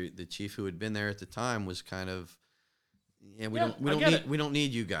 But the chief who had been there at the time was kind of, yeah, we Yeah, don't I get need it. we don't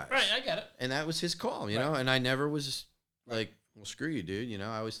need you guys. Right, I get it. And that was his call, you know. And I never was like, well, screw you, dude. You know,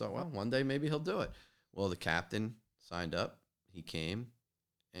 I always thought, well, one day maybe he'll do it. Well, the captain signed up. He came,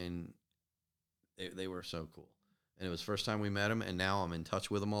 and they were so cool. And it was the first time we met him, and now I'm in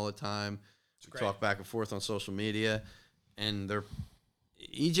touch with them all the time. We great. talk back and forth on social media, and they're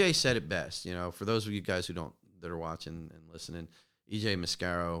EJ said it best. You know, for those of you guys that are watching and listening, EJ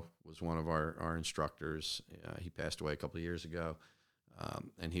Mascaro was one of our instructors. He passed away a couple of years ago,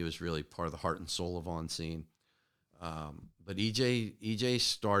 and he was really part of the heart and soul of On Scene. But EJ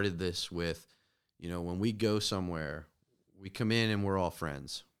started this with, you know, when we go somewhere, we come in and we're all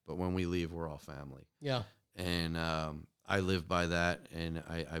friends, but when we leave, we're all family. Yeah. And I live by that, and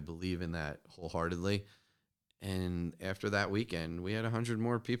I believe in that wholeheartedly. And after that weekend, we had 100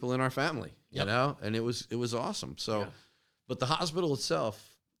 more people in our family, you Yep. know, and it was awesome. So, Yeah. but the hospital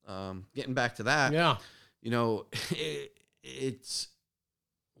itself, getting back to that, Yeah. you know, it's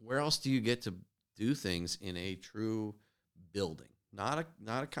where else do you get to do things in a true building? Not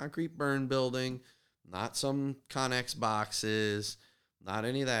a concrete burn building, not some Connex boxes, not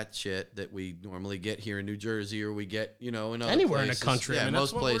any of that shit that we normally get here in New Jersey or we get, you know, in other Anywhere places. in the country. Yeah, I mean, most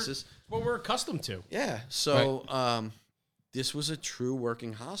that's what we're- places. What we're accustomed to. Yeah. So this was a true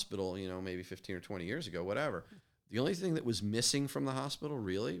working hospital, you know, maybe 15 or 20 years ago, whatever. The only thing that was missing from the hospital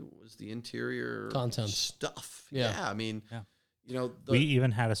really was the interior Contents. stuff. Yeah. I mean, Yeah. you know, We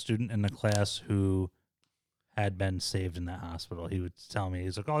even had a student in the class who had been saved in that hospital. He would tell me,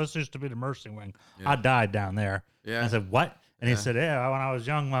 he's like, "Oh, this used to be the nursing wing. I died down there." yeah. I said, "What?" And Yeah. he said, "Yeah, when I was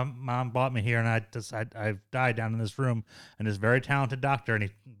young, my mom brought me here, and I died down in this room." And this very talented doctor, and he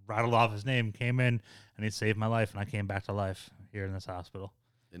rattled off his name, came in, and he saved my life, and I came back to life here in this hospital.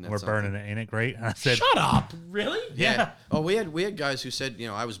 Isn't And that we're burning something? it, ain't it great? And I said, Shut up. Really? Yeah. Oh, we had guys who said, you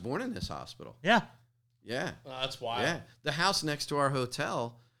know, I was born in this hospital. "Yeah, Yeah. Oh, that's wild. Yeah. The house next to our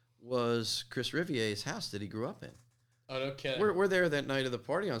hotel was Chris Rivier's house that he grew up in. Oh, no kidding. We're there that night of the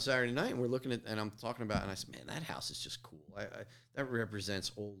party on Saturday night, and we're looking at, and I'm talking about, and I said, man, that house is just cool. That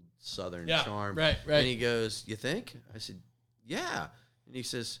represents old Southern Yeah, charm. right. And he goes, you think? I said, yeah. And he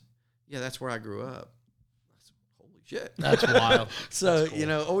says, yeah, that's where I grew up. I said, holy shit. That's wild. So, That's cool. you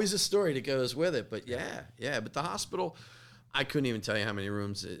know, always a story that goes with it. But yeah. But the hospital, I couldn't even tell you how many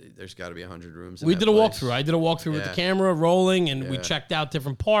rooms. There's got to be 100 rooms. In We that did a place. walkthrough. I did a walkthrough with the Yeah. camera rolling, and we Yeah. checked out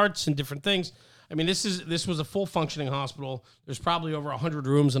different parts and different things. I mean, this was a full functioning hospital. There's probably over 100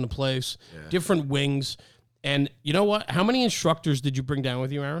 rooms in the place, different wings. And you know what? How many instructors did you bring down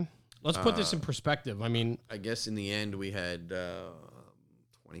with you, Aaron? Let's put this in perspective. I mean, I guess in the end, we had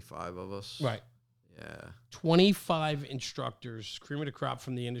 25 of us. right. Yeah. 25 instructors, cream of the crop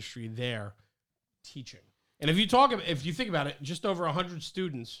from the industry there teaching. And if you think about it, just over 100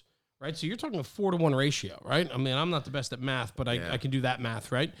 students, right? So you're talking a 4-to-1 ratio, right? I mean, I'm not the best at math, but Yeah. I can do that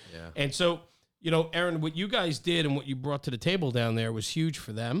math, right? Yeah. And so, you know, Aaron, what you guys did and what you brought to the table down there was huge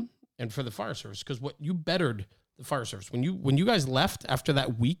for them and for the fire service, because what you bettered the fire service. When you guys left after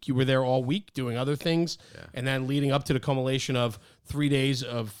that week, you were there all week doing other things, and then leading up to the culmination of 3 days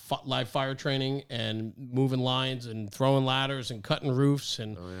of live fire training and moving lines and throwing ladders and cutting roofs,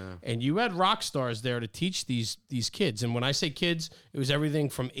 and and you had rock stars there to teach these kids. And when I say kids, it was everything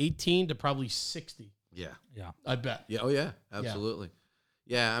from 18 to probably 60. Yeah. I bet. Yeah. Oh yeah. Absolutely.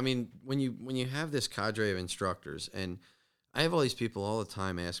 Yeah. I mean, when you have this cadre of instructors, and I have all these people all the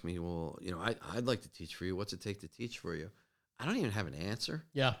time ask me, well, I'd like to teach for you. What's it take to teach for you? I don't even have an answer.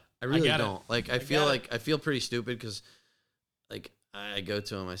 Yeah. I really don't. Like, I feel pretty stupid because, like, I go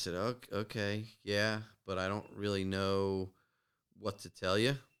to them, I said, okay, yeah, but I don't really know what to tell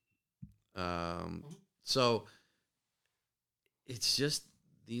you. So it's just,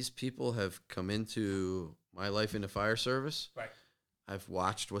 these people have come into my life in the fire service. Right. I've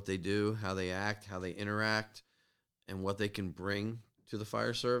watched what they do, how they act, how they interact, and what they can bring to the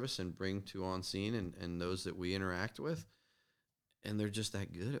fire service and bring to on scene and those that we interact with. And they're just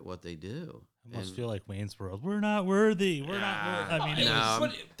that good at what they do. I almost feel like Wayne's World. We're not worthy. We're not worthy. I mean,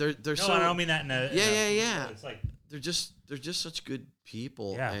 they're no, so. I don't mean that in a. Yeah. It's like they're just such good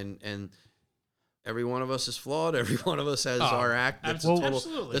people. Yeah. And every one of us is flawed. Every one of us has our act. That's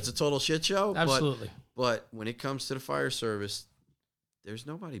a total shit show. Absolutely. But when it comes to the fire service, there's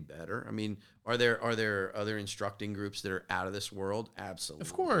nobody better. I mean, are there other instructing groups that are out of this world? Absolutely.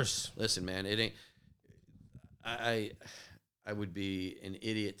 Of course. Listen, man, it ain't. I would be an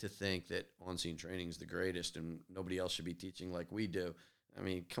idiot to think that on-scene training is the greatest and nobody else should be teaching like we do. I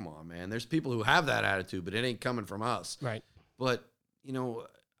mean, come on, man. There's people who have that attitude, but it ain't coming from us. Right. But,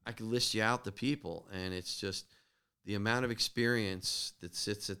 I could list you out the people, and it's just the amount of experience that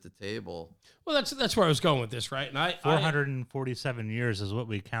sits at the table. Well, that's where I was going with this, right? And 447 years is what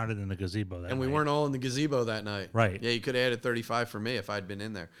we counted in the gazebo that and we night. weren't all in the gazebo that night. Right. Yeah, you could have added 35 for me if I'd been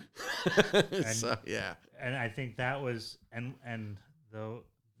in there. So, yeah. And I think that was and the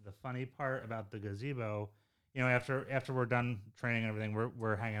funny part about the gazebo, after we're done training and everything,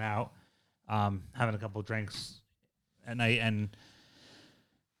 we're hanging out, having a couple of drinks at night, and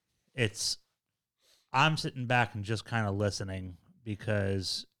I'm sitting back and just kind of listening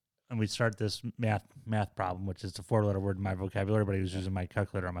because, and we start this math problem, which is a 4-letter word in my vocabulary, but I was using my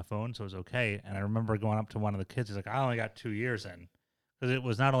calculator on my phone, so it was okay. And I remember going up to one of the kids, he's like, I only got 2 years in. Because it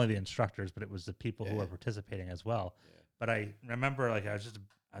was not only the instructors, but it was the people who were participating as well. Yeah. But I remember, like, I was just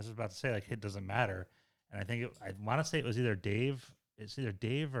about to say, like, it doesn't matter. And I think I want to say it was either Dave. It's either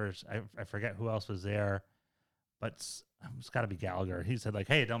Dave or I forget who else was there, but it's got to be Gallagher. He said, like,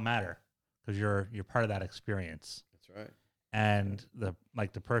 hey, it don't matter because you're part of that experience. That's right. And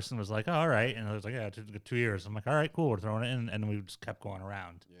the person was like, oh, all right, and I was like, yeah, 2 years. I'm like, all right, cool, we're throwing it in, and we just kept going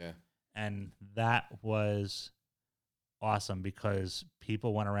around. Yeah. And that was awesome because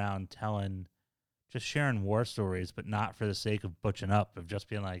people went around just sharing war stories, but not for the sake of butching up, of just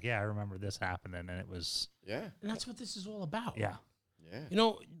being like, yeah, I remember this happening, and it was and that's what this is all about. Yeah.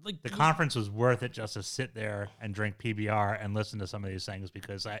 Like the conference was worth it just to sit there and drink PBR and listen to some of these things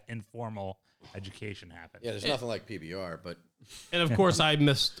because that informal education happened. Yeah, there's nothing like PBR, but and of course I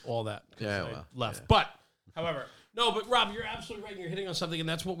missed all that. Yeah, I left. But however. No, but Rob, you're absolutely right. And you're hitting on something, and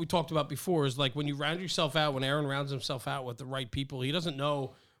that's what we talked about before. Is like when you round yourself out, when Aaron rounds himself out with the right people, he doesn't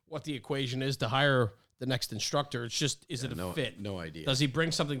know what the equation is to hire the next instructor. It's just, is it a fit? No idea. Does he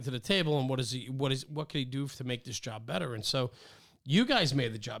bring something to the table, and what can he do to make this job better? And so, you guys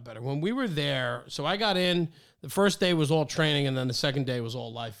made the job better when we were there. So I got in. The first day was all training, and then the second day was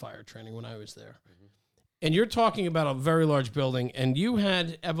all live fire training when I was there. And you're talking about a very large building, and you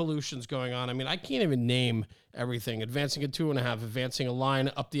had evolutions going on. I mean, I can't even name everything. Advancing a 2.5, advancing a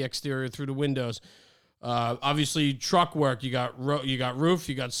line up the exterior through the windows. Obviously, truck work. You got roof,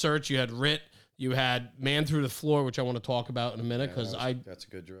 you got search, you had RIT, you had man through the floor, which I want to talk about in a minute because that's a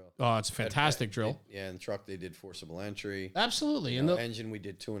good drill. Oh, it's a fantastic drill. In the truck they did forcible entry. Absolutely. In the engine we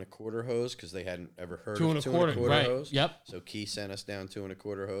did 2 1/4 hose because they hadn't ever heard of 2 1/4 right. hose. Yep. So Key sent us down 2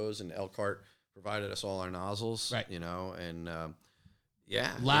 1/4 hose, and Elkhart provided us all our nozzles. Right. And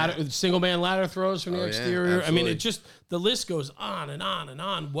ladder, single man ladder throws from the exterior. Yeah, I mean, it just, the list goes on and on and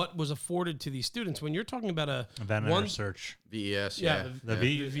on. What was afforded to these students when you're talking about a vendor search VES?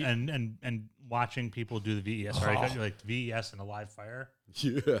 The and watching people do the VES. Right, like VES and a live fire.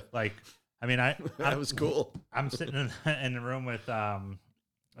 Yeah, like I mean, that was cool. I'm sitting in the room with I'm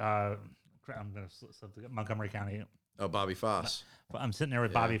gonna slip Montgomery County. Oh, Bobby Foss. I'm sitting there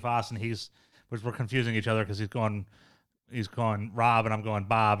with Bobby Foss, and we're confusing each other because he's going Rob, and I'm going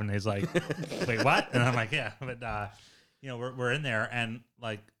Bob, and he's like, wait, what? And I'm like, yeah, but we're in there, and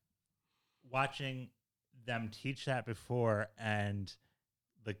like watching them teach that before, and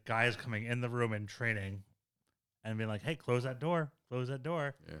the guys coming in the room and training, and being like, "Hey, close that door, close that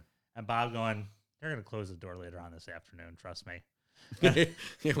door." Yeah. And Bob going, "They're gonna close the door later on this afternoon. Trust me." Yeah,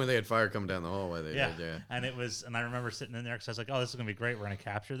 when they had fire come down the hallway, they did, yeah. And I remember sitting in there because I was like, "Oh, this is gonna be great. We're gonna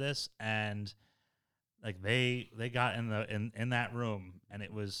capture this." And like they got in that room, and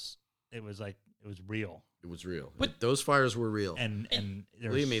it was real. It was real. But those fires were real. And there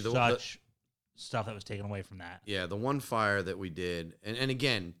Believe was me, such stuff that was taken away from that. Yeah, the one fire that we did, and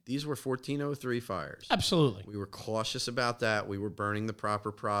again, these were 1403 fires. Absolutely. We were cautious about that. We were burning the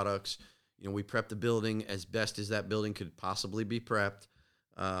proper products. You know, we prepped the building as best as that building could possibly be prepped.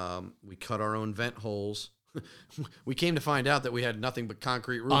 We cut our own vent holes. We came to find out that we had nothing but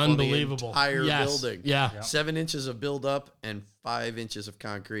concrete roof on the entire building. Yeah. Yep. 7 inches of buildup and 5 inches of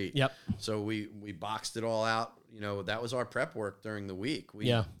concrete. Yep. So we boxed it all out. You know, that was our prep work during the week. We,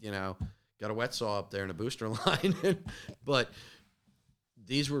 you know, got a wet saw up there and a booster line. But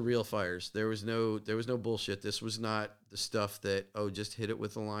these were real fires. There was no bullshit. This was not the stuff that, just hit it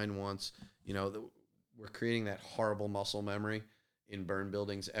with the line once. You know, we're creating that horrible muscle memory in burn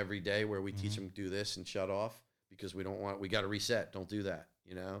buildings every day where we teach them to do this and shut off because we got to reset. Don't do that.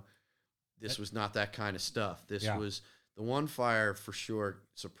 You know, this was not that kind of stuff. This was the one fire for sure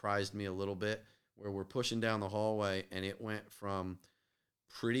surprised me a little bit where we're pushing down the hallway and it went from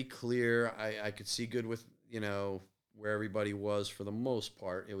pretty clear. I could see good with, you know, where everybody was for the most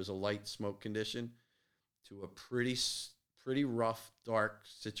part. It was a light smoke condition to a pretty rough, dark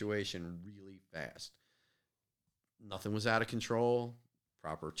situation really fast. Nothing was out of control.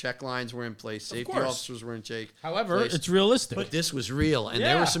 Proper check lines were in place. Safety officers were in place. However, it's realistic. But this was real. And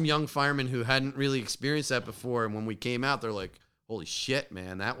there were some young firemen who hadn't really experienced that before. And when we came out, they're like, holy shit,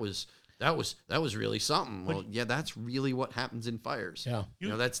 man, that was really something. Well, yeah, that's really what happens in fires. Yeah. You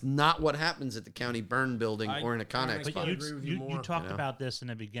know, that's not what happens at the county burn building or in a Connex. But you talked know? about this in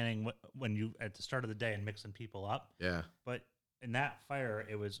the beginning when you at the start of the day and mixing people up. Yeah. But in that fire,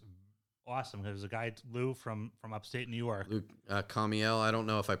 it was awesome. There was a guy, Lou, from upstate New York. Luke Camiel, I don't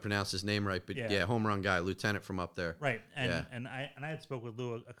know if I pronounced his name right, but yeah, home run guy, lieutenant from up there. Right. And I had spoke with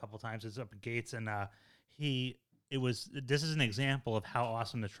Lou a couple times. It's up at Gates, and this is an example of how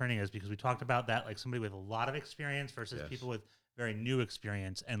awesome the training is because we talked about that, like somebody with a lot of experience versus people with very new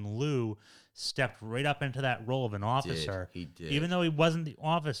experience. And Lou stepped right up into that role of an officer. He did. Even though he wasn't the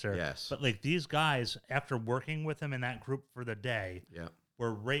officer. Yes. But like these guys, after working with him in that group for the day,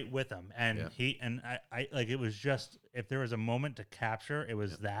 were right with him. And I like, it was just, if there was a moment to capture, it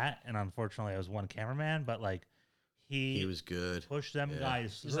was that. And unfortunately I was one cameraman, but like, he was good. Pushed them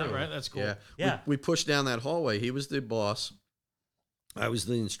guys through. Is that right? That's cool. Yeah. We pushed down that hallway. He was the boss. I was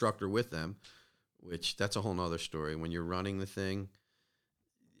the instructor with them, which that's a whole nother story. When you're running the thing,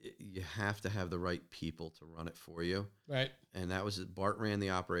 you have to have the right people to run it for you. Right. And that was Bart ran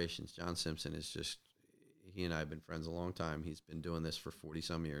the operations. John Simpson is just, he and I have been friends a long time. He's been doing this for 40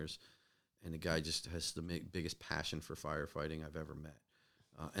 some years. And the guy just has the biggest passion for firefighting I've ever met.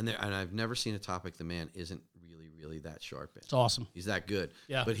 And I've never seen a topic the man isn't really that sharp in. It's awesome. He's that good.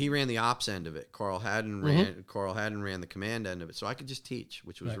 Yeah. But he ran the ops end of it. Carl Haddon ran the command end of it. So I could just teach,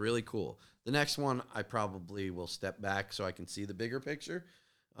 which was really cool. The next one, I probably will step back so I can see the bigger picture.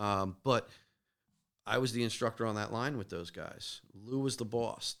 But I was the instructor on that line with those guys. Lou was the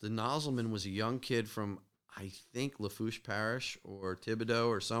boss. The nozzleman was a young kid from, I think, Lafourche Parish or Thibodaux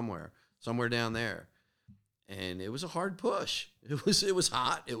or somewhere down there. And it was a hard push. It was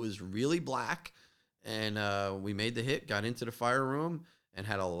hot. It was really black. And we made the hit, got into the fire room, and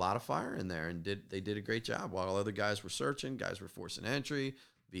had a lot of fire in there. And they did a great job. While other guys were searching, guys were forcing entry,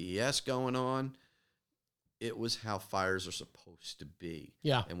 VES going on. It was how fires are supposed to be.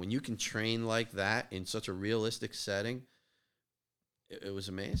 Yeah. And when you can train like that in such a realistic setting, it was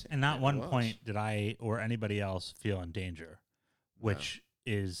amazing. And not one point did I or anybody else feel in danger, which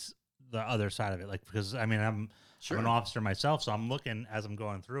is the other side of it. Like, because I mean, I'm an officer myself, so I'm looking as I'm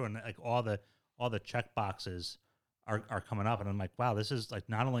going through, and like all the check boxes are coming up, and I'm like, wow, this is like,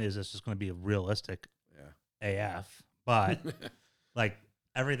 not only is this just going to be a realistic AF, but like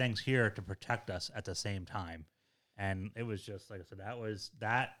everything's here to protect us at the same time. And it was just, like I said,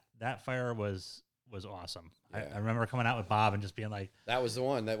 that fire was awesome. Yeah. I remember coming out with Bob and just being like, that was the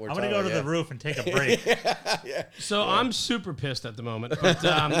one that we're I'm going to go to the roof and take a break. So I'm super pissed at the moment,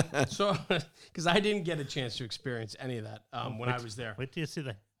 but so because I didn't get a chance to experience any of that when I was there. Wait till you see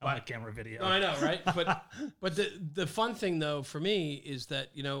the camera video. No, I know, right? But the fun thing though for me is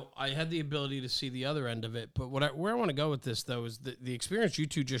that, you know, I had the ability to see the other end of it. But where I want to go with this though is the experience you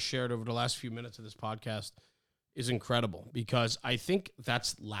two just shared over the last few minutes of this podcast is incredible, because I think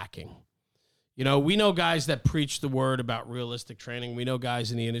that's lacking. You know, we know guys that preach the word about realistic training. We know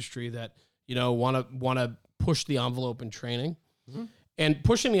guys in the industry that, you know, want to push the envelope in training. And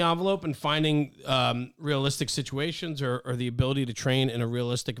pushing the envelope and finding realistic situations or the ability to train in a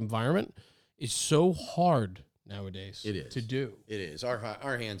realistic environment is so hard nowadays. It is to do. It is.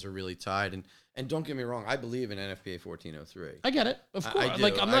 Our hands are really tied, and don't get me wrong, I believe in NFPA 1403. I get it, of course. I do.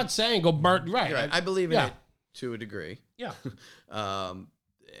 Like I'm not saying go burn right. Right. I believe in yeah. it to a degree. Yeah.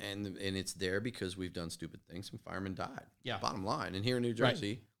 And it's there because we've done stupid things and firemen died. Yeah. Bottom line. And here in New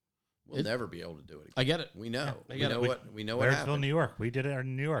Jersey, we'll never be able to do it again. I get it. We know. Yeah, We know what happened. New York. We did it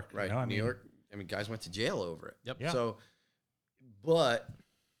in New York. Right. You know? I New mean, York. I mean, guys went to jail over it. Yep. Yeah. So, but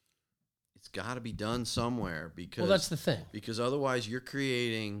it's got to be done somewhere because Well, that's the thing. because otherwise you're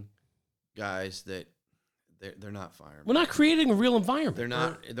creating guys that they're not firemen. We're not creating a real environment.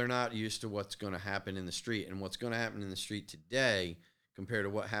 They're not used to what's going to happen in the street, and what's going to happen in the street today compared to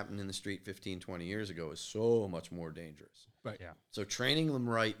what happened in the street 15, 20 years ago is so much more dangerous. Right. Yeah. So training them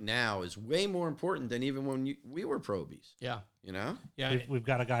right now is way more important than even when we were probies, Yeah. you know? Yeah. We've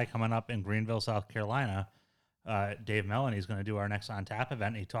got a guy coming up in Greenville, South Carolina. Dave Mellon, he's going to do our next On Tap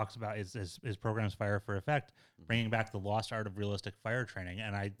event. He talks about his program's Fire for Effect, bringing back the lost art of realistic fire training.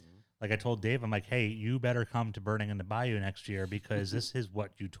 And I told Dave, I'm like, hey, you better come to Burning in the Bayou next year because this is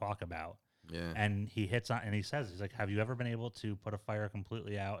what you talk about. Yeah. And he hits on, and he says, he's like, have you ever been able to put a fire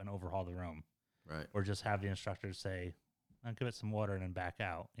completely out and overhaul the room? Right. Or just have the instructors say, I'll give it some water and then back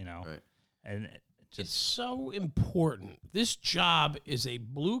out, you know? Right. And It's so important. This job is a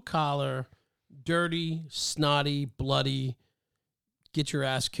blue collar, dirty, snotty, bloody, get your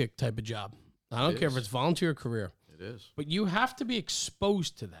ass kicked type of job. I don't care if it's volunteer or career, It is. but you have to be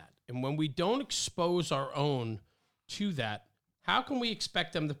exposed to that. And when we don't expose our own to that, how can we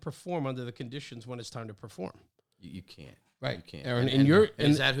expect them to perform under the conditions when it's time to perform? You can't. Right. You can't. Aaron, and you're-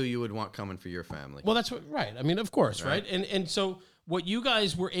 is that who you would want coming for your family? Well, that's what, right. I mean, of course, right? Right. And so what you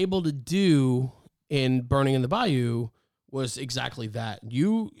guys were able to do in Burning in the Bayou was exactly that.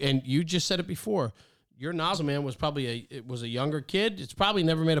 You just said it before. Your nozzle man was probably a younger kid. It's probably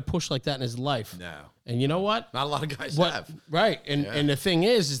never made a push like that in his life. No. And you know what? Not a lot of guys What have. right. And Yeah. and the thing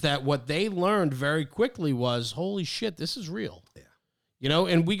is that what they learned very quickly was, holy shit, this is real. Yeah. You know,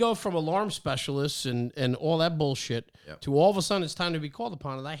 and we go from alarm specialists and all that bullshit Yep. to all of a sudden it's time to be called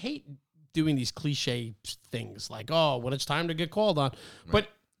upon. And I hate doing these cliche things like, oh, when it's time to get called on. But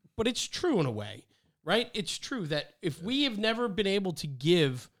it's true in a way, right? It's true that if we have never been able to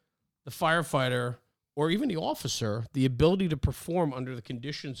give the firefighter or even the officer the ability to perform under the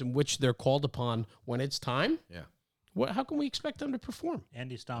conditions in which they're called upon when it's time, Yeah. how can we expect them to perform?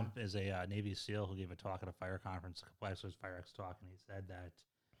 Andy Stump is a Navy SEAL who gave a talk at a fire conference, a couple episodes Fire X Talk, and he said that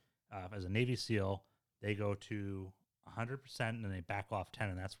as a Navy SEAL, they go to 100% and then they back off 10,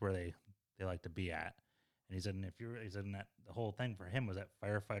 and that's where they like to be at. And he said, and he said that the whole thing for him was that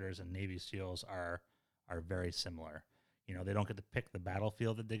firefighters and Navy SEALs are very similar. You know, they don't get to pick the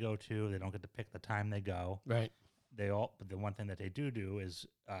battlefield that they go to. They don't get to pick the time they go. Right. But the one thing that they do is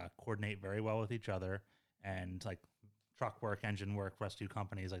coordinate very well with each other, and like truck work, engine work, rescue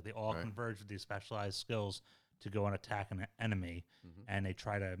companies, like they all Right. converge with these specialized skills to go and attack an enemy, and they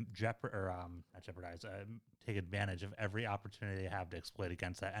try to take advantage of every opportunity they have to exploit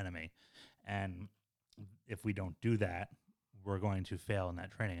against that enemy. And if we don't do that, we're going to fail in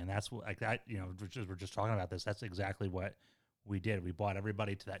that training. And that's like that, you know, we're just talking about this. That's exactly what we did. We brought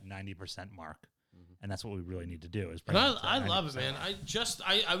everybody to that 90% mark. And that's what we really need to do. Is bring And them to I that love it, 90%.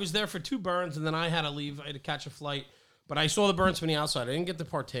 man. I was there for 2 burns, and then I had to leave. I had to catch a flight, but I saw the burns from the outside. I didn't get to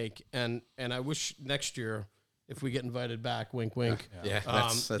partake, and I wish next year, if we get invited back, wink, wink. Yeah.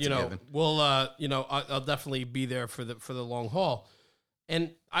 That's you a know, given. we'll I'll definitely be there for the long haul.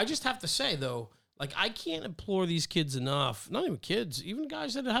 And I just have to say though, like I can't implore these kids enough. Not even kids, even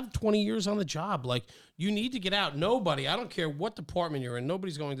guys that have 20 years on the job. Like you need to get out. Nobody, I don't care what department you're in,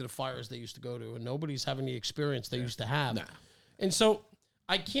 nobody's going to the fires they used to go to, and nobody's having the experience they used to have. Nah. And so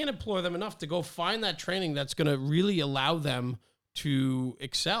I can't implore them enough to go find that training that's going to really allow them to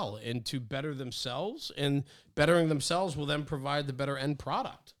excel and to better themselves, and bettering themselves will then provide the better end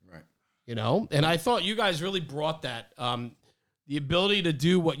product. Right. You know, and I thought you guys really brought that, the ability to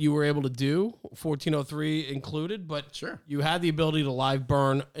do what you were able to do, 1403 included, but Sure. you had the ability to live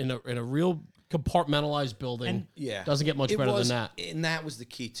burn in a real compartmentalized building. And- Yeah. Doesn't get much It better was- than that. And that was the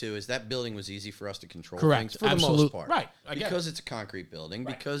key too, is that building was easy for us to control Correct. things for the Absolute- most part. right. I get Because it's a concrete building,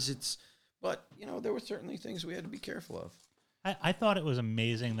 because it's, but you know, there were certainly things we had to be careful of. I thought it was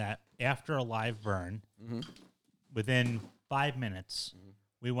amazing that after a live burn, within 5 minutes,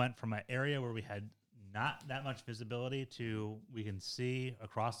 we went from an area where we had not that much visibility to we can see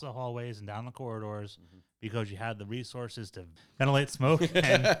across the hallways and down the corridors because you had the resources to ventilate smoke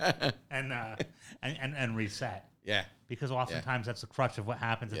and reset. Yeah. Because oftentimes that's the crutch of what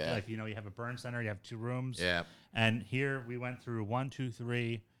happens. Yeah. Like, you know, you have a burn center, you have 2 rooms. Yeah. And here we went through 1, 2,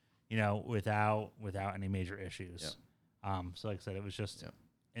 3, you know, without any major issues. So like I said, it was just,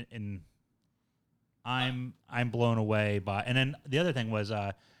 I'm blown away by, and then the other thing was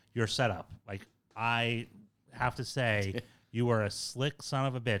your setup. Like, I have to say, you were a slick son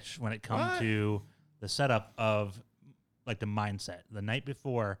of a bitch when it comes to the setup of like the mindset. The night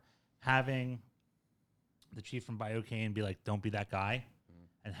before, having the chief from Biocane be like, "Don't be that guy,"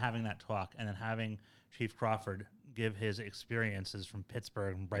 and having that talk, and then having Chief Crawford give his experiences from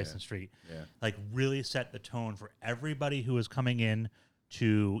Pittsburgh and Bryson Street, like really set the tone for everybody who is coming in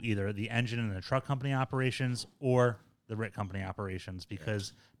to either the engine and the truck company operations or the RIT company operations,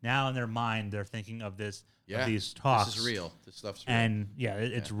 because now in their mind they're thinking of this, of these talks. This is real. This stuff's real. And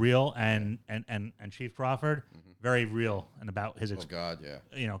it's real. And Chief Crawford, very real, and about his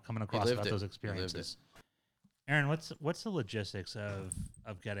coming across about those experiences. Aaron, what's the logistics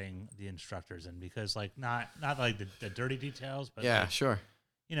of getting the instructors in? Because like not like the dirty details, but yeah, like, sure.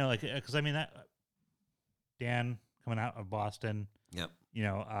 You know, like, because I mean that Dan coming out of Boston. Yep. You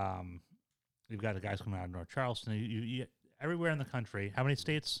know, we've got the guys coming out of North Charleston. You everywhere in the country. How many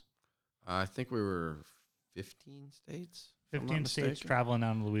states? I think we were 15 states. 15 states traveling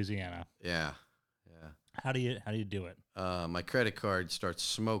down to Louisiana. Yeah. How do you do it? My credit card starts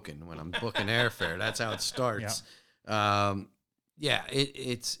smoking when I'm booking airfare. That's how it starts. It's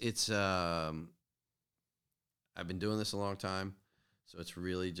I've been doing this a long time, so it's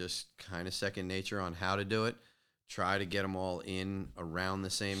really just kind of second nature on how to do it. Try to get them all in around the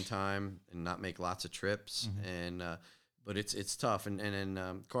same time and not make lots of trips. And but it's tough.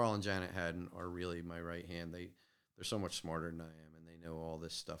 And Carl and Janet Haddon are really my right hand. They're so much smarter than I am, and they know all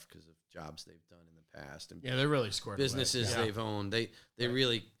this stuff because of jobs they've done in the past and they're really squared businesses they've owned. They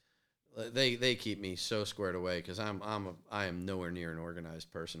really they keep me so squared away because I am nowhere near an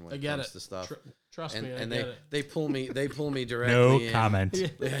organized person when it comes to stuff. Trust me, and they pull me directly. No in.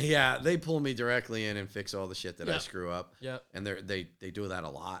 comment. Yeah, they pull me directly in and fix all the shit that I screw up. Yeah, and they do that a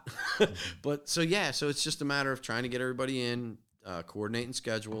lot. But so it's just a matter of trying to get everybody in, coordinating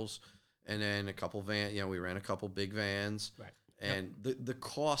schedules, and then a couple van. You know, we ran a couple big vans, right? And the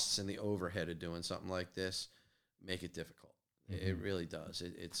costs and the overhead of doing something like this make it difficult. It really does.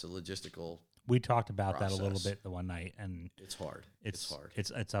 It's a logistical. We talked about process. that a little bit the one night, and it's hard. It's hard.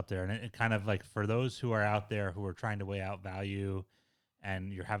 It's up there, and it kind of like for those who are out there who are trying to weigh out value,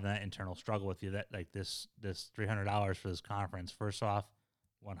 and you're having that internal struggle with you, that like this $300 for this conference. First off,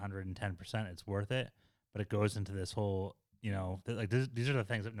 110%, it's worth it, but it goes into this whole, you know, these are the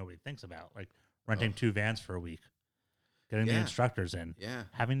things that nobody thinks about, like renting 2 vans for a week. Getting the instructors in,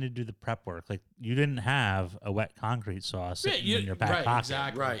 having to do the prep work. Like, you didn't have a wet concrete saw sitting in your back pocket.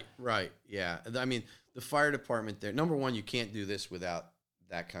 Exactly. Right. Yeah. I mean, the fire department there, number one, you can't do this without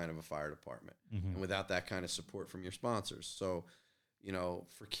that kind of a fire department and without that kind of support from your sponsors. So, you know,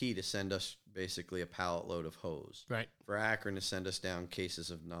 for Key to send us basically a pallet load of hose. Right. For Akron to send us down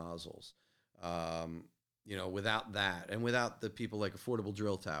cases of nozzles. You know, without that and without the people like Affordable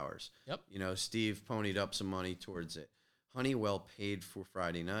Drill Towers. Yep. You know, Steve ponied up some money towards it. Honeywell paid for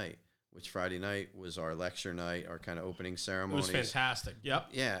Friday night, which Friday night was our lecture night, our kind of opening ceremony. It was fantastic. Yep.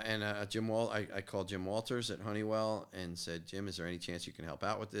 Yeah, and I called Jim Walters at Honeywell and said, Jim, is there any chance you can help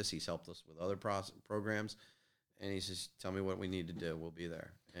out with this? He's helped us with other programs. And he says, tell me what we need to do. We'll be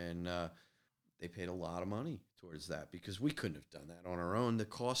there. And they paid a lot of money towards that because we couldn't have done that on our own. The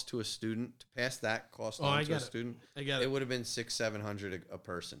cost to a student, to pass that cost on to a student, it would have been $600-700 a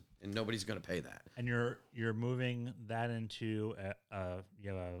person, and nobody's going to pay that. And you're moving that into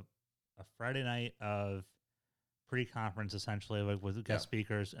you have a Friday night of pre-conference essentially, like with guest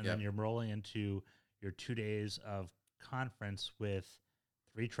speakers, and then you're rolling into your 2 days of conference with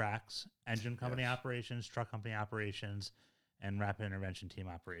 3 tracks: engine company operations, truck company operations, and rapid intervention team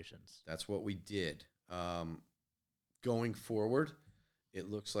operations. That's what we did. Going forward, it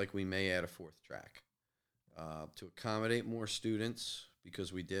looks like we may add a 4th track to accommodate more students,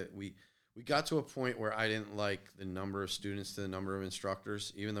 because we got to a point where I didn't like the number of students to the number of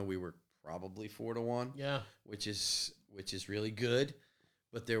instructors, even though we were probably 4-to-1. Yeah, which is really good.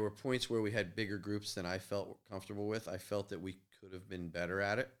 But there were points where we had bigger groups than I felt comfortable with. I felt that we could have been better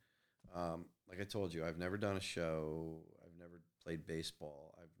at it. Like I told you, I've never done a show. I've never played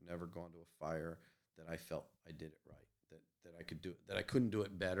baseball. I've never gone to a fire that I felt I did it right, that I could do it, that I couldn't do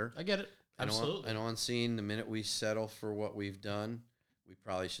it better. I get it. Absolutely. And on scene, the minute we settle for what we've done, we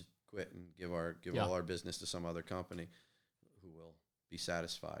probably should quit and give all our business to some other company who will be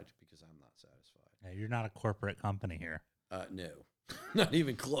satisfied, because I'm not. not satisfied. Yeah, you're not a corporate company here. No, not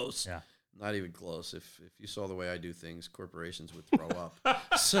even close. Yeah. Not even close. If you saw the way I do things, corporations would throw up.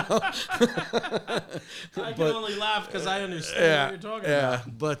 So I can only laugh because I understand what you're talking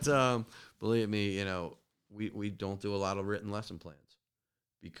about. But believe me, we don't do a lot of written lesson plans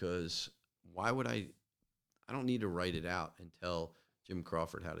because why would I don't need to write it out and tell Jim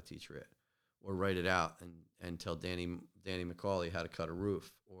Crawford how to teach RIT, or write it out and tell Danny McCauley how to cut a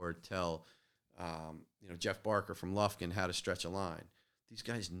roof, or tell Jeff Barker from Lufkin how to stretch a line. These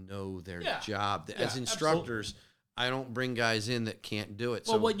guys know their job. As instructors, absolutely. I don't bring guys in that can't do it.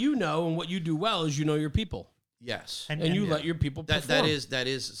 Well, what you know and what you do well is your people. Yes, and you let your people perform. That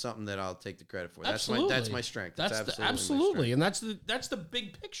is something that I'll take the credit for. That's my strength. Absolutely, and that's the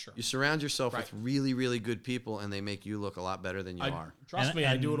big picture. You surround yourself with really, really good people, and they make you look a lot better than you are. Trust me,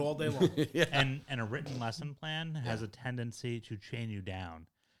 I do it all day long. And a written lesson plan has a tendency to chain you down.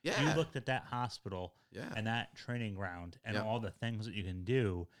 Yeah. You looked at that hospital and that training ground and all the things that you can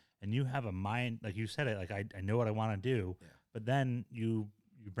do, and you have a mind, like you said it, like I know what I want to do, but then you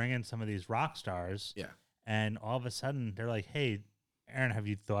bring in some of these rock stars, and all of a sudden they're like, hey, Aaron, have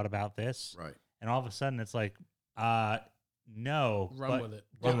you thought about this? Right. And all of a sudden it's like, no. Run with it.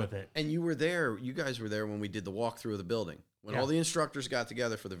 Run with it. And you guys were there when we did the walkthrough of the building. When all the instructors got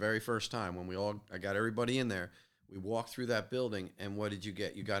together for the very first time, I got everybody in there. We walked through that building, and what did you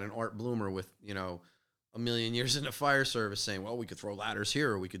get? You got an Art Bloomer with, a million years in the fire service saying, well, we could throw ladders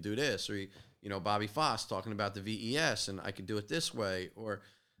here, or we could do this. Or, Bobby Foss talking about the VES, and I could do it this way. Or,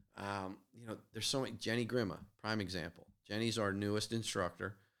 there's so many. Jenny Grima, prime example. Jenny's our newest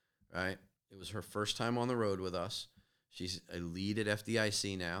instructor, right? It was her first time on the road with us. She's a lead at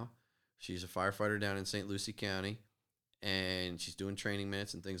FDIC now. She's a firefighter down in St. Lucie County, and she's doing training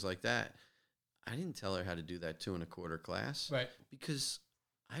minutes and things like that. I didn't tell her how to do that 2 1/4 class. Right. Because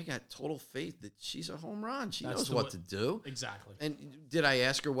I got total faith that she's a home run. She knows what to do. Exactly. And did I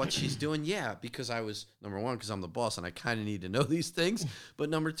ask her what she's doing? Yeah, because I was, number one, because I'm the boss and I kind of need to know these things.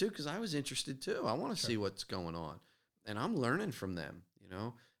 But number two, because I was interested too. I want to see what's going on. And I'm learning from them.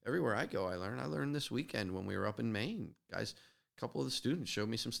 Everywhere I go, I learn. I learned this weekend when we were up in Maine. Guys, a couple of the students showed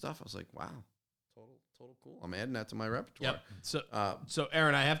me some stuff. I was like, wow. Total cool. I'm adding that to my repertoire. Yep. So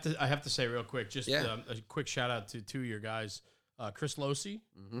Aaron, I have to say real quick, just a quick shout out to two of your guys, Chris Losey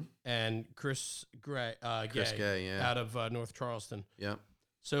and Chris Gray, Gay, out of North Charleston. Yeah.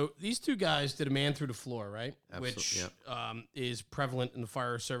 So these two guys did a man through the floor, right? Absolutely. Which is prevalent in the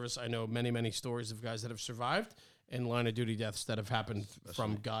fire service. I know many stories of guys that have survived and line of duty deaths that have happened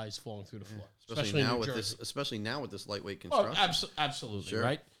from guys falling through the floor. Especially now with this lightweight construction. Absolutely, sure.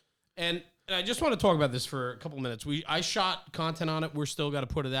 Right? And I just want to talk about this for a couple of minutes. I shot content on it. We're still got to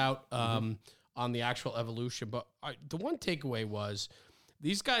put it out on the actual evolution. But the one takeaway was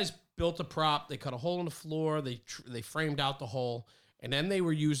these guys built a prop. They cut a hole in the floor. They framed out the hole. And then they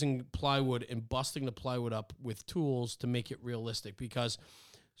were using plywood and busting the plywood up with tools to make it realistic. Because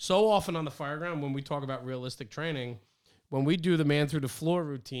so often on the fireground, when we talk about realistic training, when we do the man through the floor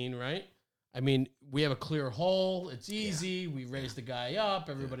routine, right? I mean, we have a clear hole. It's easy. We raise the guy up.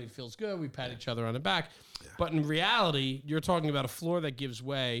 Everybody feels good. We pat each other on the back. Yeah. But in reality, you're talking about a floor that gives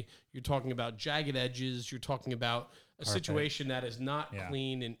way. You're talking about jagged edges. You're talking about a situation that is not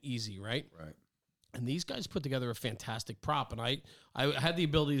clean and easy, right? Right. And these guys put together a fantastic prop. And I had the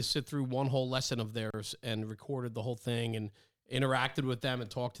ability to sit through one whole lesson of theirs and recorded the whole thing and interacted with them and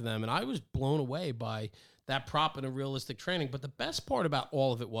talked to them. And I was blown away by that prop in a realistic training. But the best part about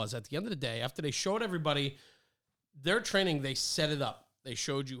all of it was at the end of the day, after they showed everybody their training, they set it up. They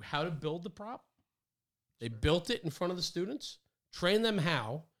showed you how to build the prop. They built it in front of the students, trained them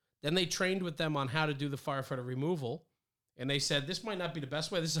how. Then they trained with them on how to do the firefighter removal. And they said, this might not be the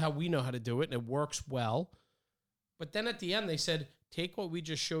best way. This is how we know how to do it, and it works well. But then at the end, they said, take what we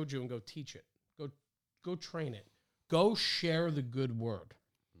just showed you and go teach it. Go train it. Go share the good word.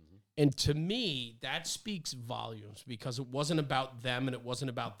 Mm-hmm. And to me, that speaks volumes because it wasn't about them and it wasn't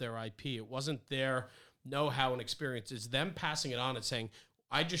about their IP. It wasn't their know-how and experience. It's them passing it on and saying,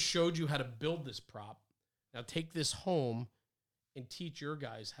 I just showed you how to build this prop. Now take this home and teach your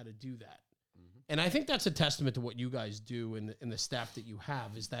guys how to do that. And I think that's a testament to what you guys do in the staff that you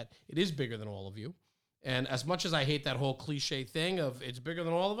have, is that it is bigger than all of you. And as much as I hate that whole cliche thing of it's bigger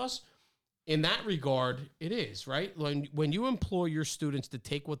than all of us, in that regard, it is, right? When you employ your students to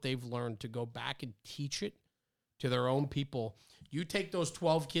take what they've learned to go back and teach it to their own people, you take those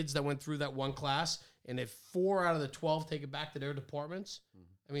 12 kids that went through that one class, and if 4 out of the 12 take it back to their departments,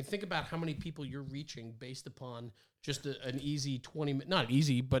 I mean, think about how many people you're reaching based upon just an easy 20 minutes, not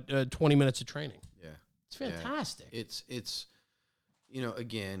easy, but 20 minutes of training. Yeah. It's fantastic. Yeah. It's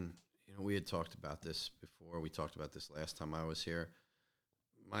again, we had talked about this before. We talked about this last time I was here.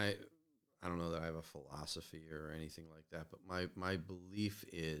 I don't know that I have a philosophy or anything like that, but my belief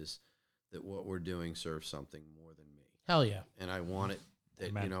is that what we're doing serves something more than me. Hell yeah. And I want it that,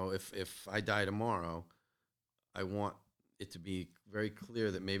 Amen. if I die tomorrow, I want it to be very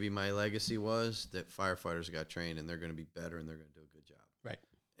clear that maybe my legacy was that firefighters got trained and they're going to be better and they're going to do a good job. Right.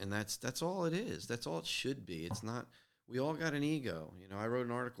 And that's all it is. That's all it should be. It's not, we all got an ego. I wrote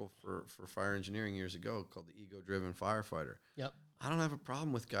an article for fire engineering years ago called The Ego-Driven Firefighter. Yep. I don't have a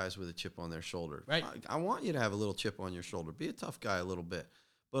problem with guys with a chip on their shoulder. Right. I want you to have a little chip on your shoulder. Be a tough guy a little bit,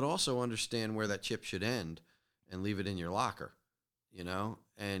 but also understand where that chip should end and leave it in your locker,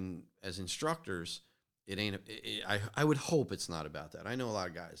 And as instructors, it ain't. I would hope it's not about that. I know a lot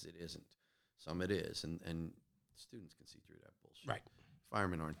of guys it isn't. Some it is, and students can see through that bullshit. Right.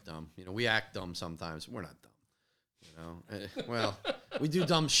 Firemen aren't dumb. We act dumb sometimes. We're not dumb. Well, we do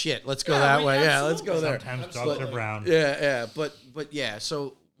dumb shit. Let's go that way. Yeah, let's go there. Sometimes dogs are brown. Yeah, but yeah.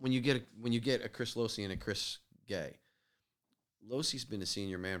 So when you get a Chris Losey and a Chris Gay, Losey's been a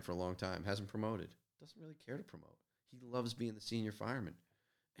senior man for a long time. Hasn't promoted. Doesn't really care to promote. He loves being the senior fireman,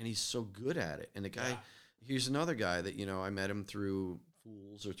 and he's so good at it. And the guy, here's another guy that I met him through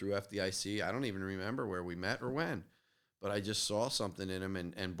Fools or through FDIC. I don't even remember where we met or when. But I just saw something in him,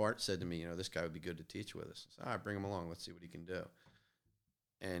 and Bart said to me, this guy would be good to teach with us. I said, all right, bring him along. Let's see what he can do.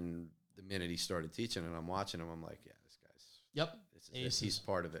 And the minute he started teaching and I'm watching him, I'm like, yeah, this guy's, Yep. this is it. He's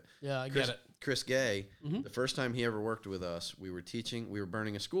part of it. Yeah, I get it. Chris Gay, the first time he ever worked with us, we were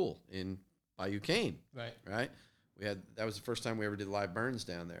burning a school in Bayou Cane. Right? That was the first time we ever did live burns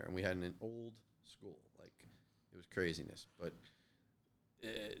down there, and we had an old school. Like, it was craziness. But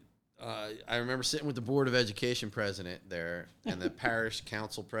I remember sitting with the Board of Education president there and the parish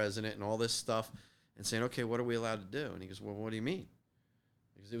council president and all this stuff and saying, okay, what are we allowed to do? And he goes, well, what do you mean?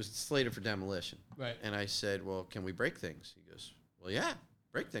 Because it was slated for demolition. Right. And I said, well, can we break things? He goes, well, yeah,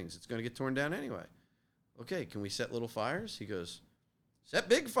 break things. It's going to get torn down anyway. Okay, can we set little fires? He goes, set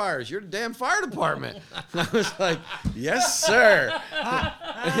big fires. You're the damn fire department. I was like, yes, sir.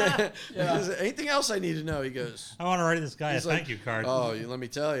 Anything else I need to know? He goes, I want to write this guy a like, thank you card. Oh, let me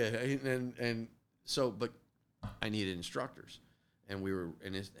tell you. And so, but I needed instructors. And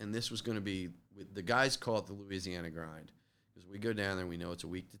and this was going to be, the guys call it the Louisiana grind. Because we go down there, we know it's a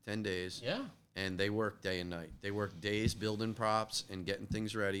week to 10 days. Yeah. And they work day and night. They work days building props and getting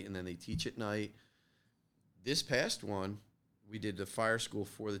things ready, and then they teach at night. This past one, we did the fire school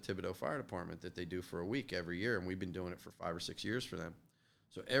for the Thibodaux Fire Department that they do for a week every year, and we've been doing it for 5 or 6 years for them.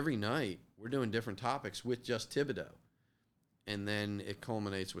 So every night, we're doing different topics with just Thibodaux. And then it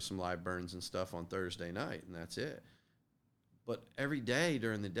culminates with some live burns and stuff on Thursday night, and that's it. But every day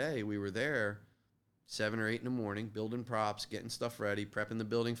during the day, we were there 7 or 8 in the morning, building props, getting stuff ready, prepping the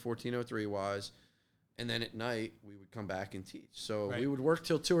building 1403-wise. And then at night, we would come back and teach. So we would work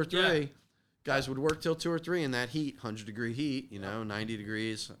till 2 or 3. Yeah. Guys would work till 2 or 3 in that heat, 100-degree heat, 90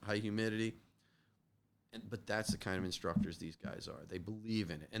 degrees, high humidity. But that's the kind of instructors these guys are. They believe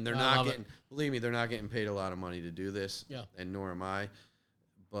in it. And they're not getting, believe me, they're not getting paid a lot of money to do this. Yeah. And nor am I.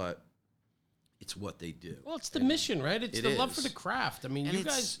 But it's what they do. Well, it's the mission, right? It's the love for the craft. I mean, you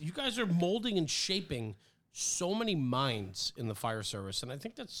guys are molding and shaping so many minds in the fire service, and I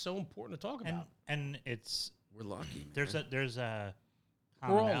think that's so important to talk about. And it's we're lucky. Man. There's a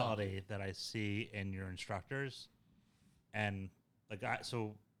commonality that I see in your instructors, and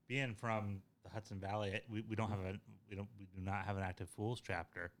so being from the Hudson Valley, we do not have an active Fools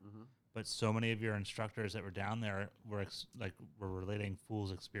chapter. Mm-hmm. But so many of your instructors that were down there were relating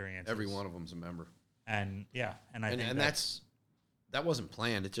Fools experiences. Every one of them's a member. And I think that wasn't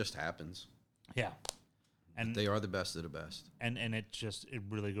planned. It just happens. Yeah. And but they are the best of the best. And it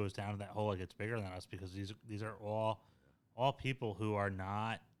really goes down to that whole, it's bigger than us, because these are all people who are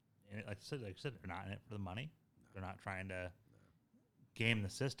not, like I said, they're not in it for the money. No. They're not trying to game the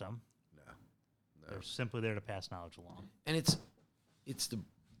system. No. They're simply there to pass knowledge along. And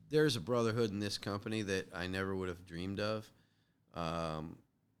there's a brotherhood in this company that I never would have dreamed of.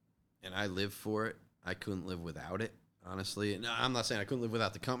 And I live for it. I couldn't live without it, honestly. And I'm not saying I couldn't live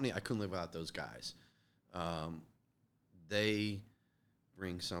without the company. I couldn't live without those guys. They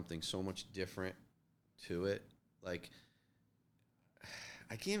bring something so much different to it. Like,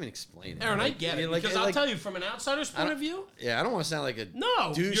 I can't even explain it. Aaron, I get it. Because I'll tell you, from an outsider's point of view. Yeah, I don't want to sound like a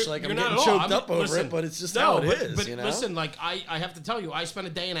douche, you're I'm not getting choked up over it, but it's just how it is. But listen, I have to tell you, I spent a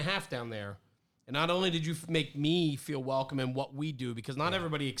day and a half down there. And not only did you make me feel welcome in what we do, because not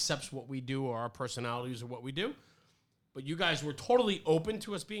everybody accepts what we do or our personalities or what we do, but you guys were totally open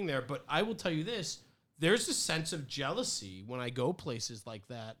to us being there. But I will tell you this, there's a sense of jealousy when I go places like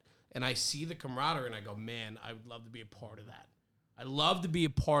that. and I see the camaraderie, and I go, man, I would love to be a part of that. I love to be a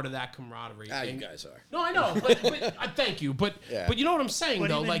part of that camaraderie. Ah, you And- guys are. No, I know, but I thank you. But Yeah. but you know what I'm saying,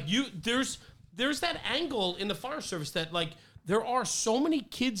 though? even- Like, there's that angle in the fire service that, like, there are so many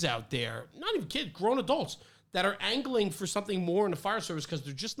kids out there, not even kids, grown adults, that are angling for something more in the fire service because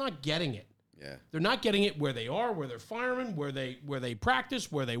they're just not getting it. Yeah. They're not getting it where they are, where they're firemen, where they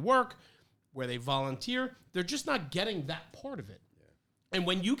practice, where they work, where they volunteer. They're just not getting that part of it. And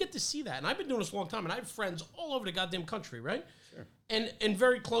when you get to see that, and I've been doing this a long time, and I have friends all over the goddamn country, right? Sure. And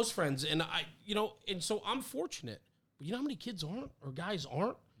very close friends, and and so I'm fortunate. But you know how many kids aren't, or guys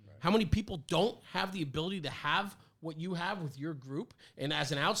aren't? Right. How many people don't have the ability to have what you have with your group? And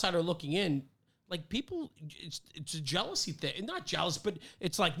as an outsider looking in, like, people, it's a jealousy thing. Not jealous, but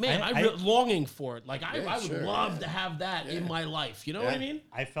it's like, man, I'm longing for it. Like, I would love to have that in my life. You know what I mean?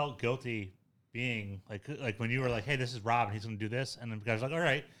 I felt guilty being like when you were like, hey, this is Rob and he's gonna do this, and then the guy's like, all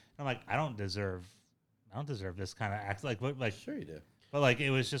right. And I'm like, I don't deserve this kind of act. Like, what? Like, Sure you do. But like,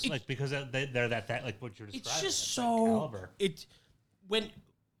 it was just like, because they're that like what you're describing. It's just that so caliber.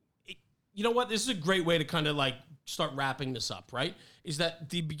 You know what? This is a great way to kind of like start wrapping this up, right? Is that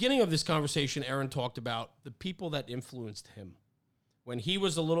the beginning of this conversation, Aaron talked about the people that influenced him. When he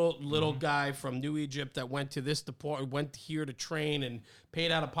was a little guy from New Egypt that went to this department, went here to train and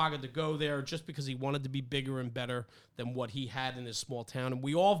paid out of pocket to go there just because he wanted to be bigger and better than what he had in his small town. And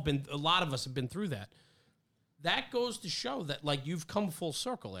a lot of us have been through that. That goes to show that, like, you've come full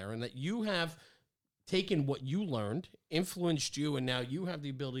circle, Aaron, that you have taken what you learned, influenced you, and now you have the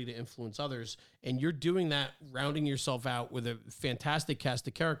ability to influence others. And you're doing that, rounding yourself out with a fantastic cast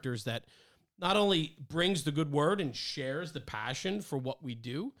of characters that not only brings the good word and shares the passion for what we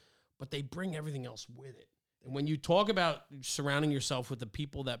do, but they bring everything else with it. And when you talk about surrounding yourself with the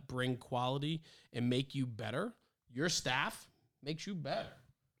people that bring quality and make you better, your staff makes you better.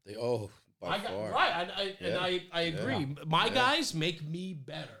 By far. Right, I agree. Yeah. My guys make me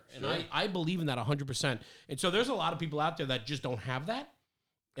better, and Sure. I believe in that 100%. And so there's a lot of people out there that just don't have that,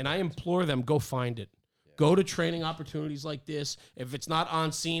 and I implore them, go find it. Go to training opportunities like this. If it's not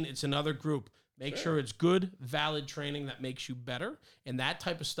on scene, it's another group. Make sure it's good, valid training that makes you better. And that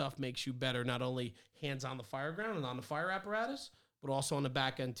type of stuff makes you better, not only hands on the fire ground and on the fire apparatus, but also on the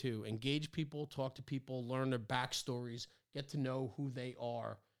back end too. Engage people, talk to people, learn their backstories, get to know who they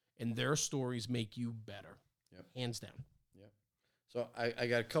are, and their stories make you better. Yep. Hands down. Yep. So I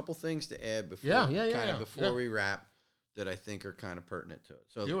got a couple things to add before we wrap that I think are kind of pertinent to it.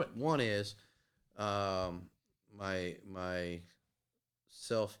 So Do it. One is my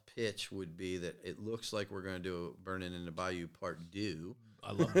self pitch would be that it looks like we're going to do Burning in the Bayou Part 2.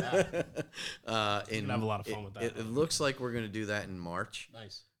 I love that. We're gonna have a lot of fun with that. It looks like we're going to do that in March.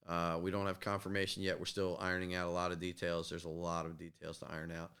 Nice. We don't have confirmation yet. We're still ironing out a lot of details. There's a lot of details to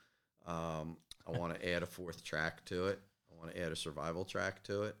iron out. I want to add a 4th track to it. I want to add a survival track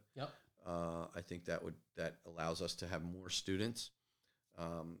to it. Yep. I think that allows us to have more students,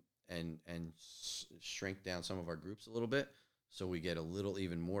 and shrink down some of our groups a little bit, so we get a little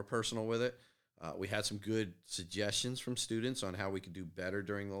even more personal with it. We had some good suggestions from students on how we could do better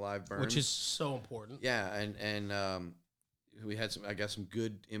during the live burns, Which is so important. yeah, and we had I got some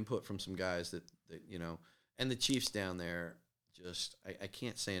good input from some guys that and the Chiefs down there. Just I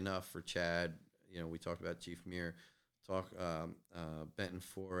can't say enough for Chad. We talked about Chief Muir, Benton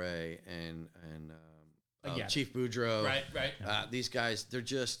Foray, and Chief Boudreaux. Right. These guys, they're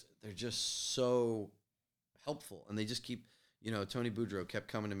just so helpful, and they just keep. Tony Boudreaux kept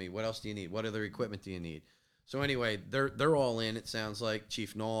coming to me. What else do you need? What other equipment do you need? So anyway, they're all in. It sounds like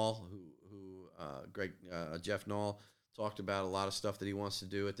Chief Knoll, Jeff Knoll, talked about a lot of stuff that he wants to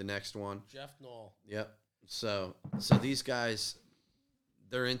do at the next one. Jeff Knoll. Yep. So these guys,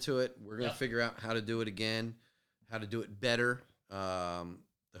 they're into it. We're going to figure out how to do it again, how to do it better.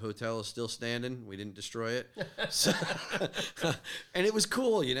 The hotel is still standing. We didn't destroy it. So, and it was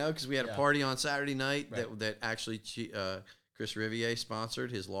cool, because we had a party on Saturday night that actually Chris Riviere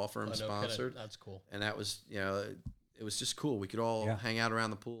sponsored, his law firm sponsored. That's cool. And that was, it was just cool. We could all hang out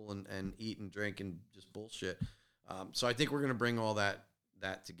around the pool and eat and drink and just bullshit. So I think we're going to bring all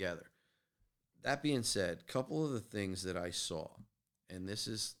that together. That being said, a couple of the things that I saw, and this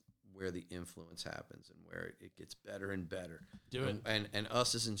is where the influence happens and where it gets better and better. Do it. And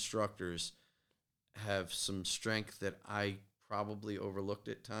us as instructors have some strength that I probably overlooked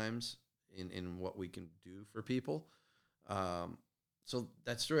at times in what we can do for people. So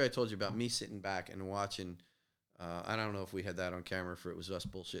that story I told you about me sitting back and watching, I don't know if we had that on camera if it was us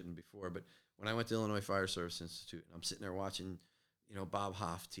bullshitting before, but when I went to Illinois Fire Service Institute, I'm sitting there watching, Bob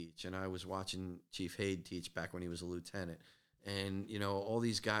Hoff teach, and I was watching Chief Haid teach back when he was a lieutenant. and you know, all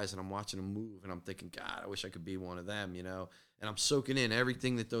these guys, and I'm watching them move, and I'm thinking, God, I wish I could be one of them, you know. And I'm soaking in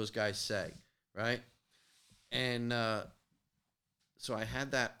everything that those guys say, right? And so I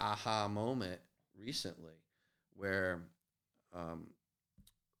had that aha moment recently where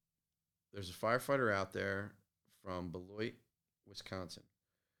there's a firefighter out there from Beloit, Wisconsin,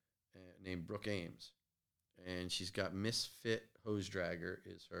 named Brooke Ames, and she's got Misfit Hose Dragger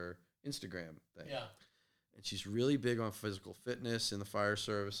is her Instagram thing. Yeah. And she's really big on physical fitness in the fire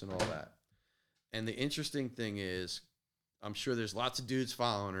service and all that. And the interesting thing is, I'm sure there's lots of dudes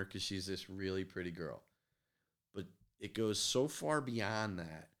following her because she's this really pretty girl. But it goes so far beyond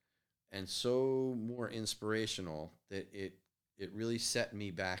that and so more inspirational that it really set me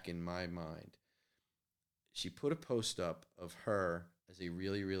back in my mind. She put a post up of her as a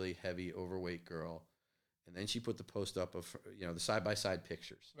really, really heavy, overweight girl. And then she put the post up of, you know, the side-by-side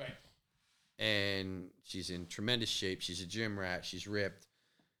pictures. Right. And she's in tremendous shape. She's a gym rat. She's ripped.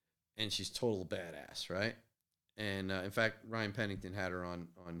 And she's total badass, right? And, in fact, Ryan Pennington had her on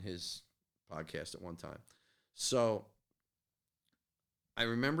his podcast at one time. So I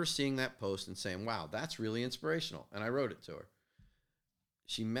remember seeing that post and saying, wow, that's really inspirational. And I wrote it to her.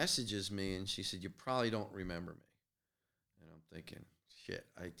 She messages me, and she said, you probably don't remember me. And I'm thinking, shit,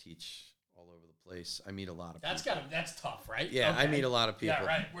 I teach all over the place. I meet a lot of people. That's tough, right? Yeah, Okay. I meet a lot of people. Yeah,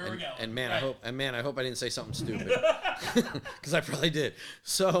 right. Where we go? And man, right. I hope I didn't say something stupid, because I probably did.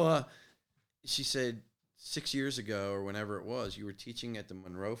 So she said 6 years ago or whenever it was, you were teaching at the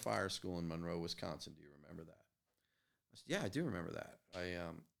Monroe Fire School in Monroe, Wisconsin. Do you remember that? I said, yeah, I do remember that.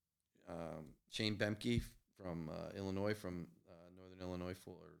 Shane Bemke from Illinois, from Northern Illinois,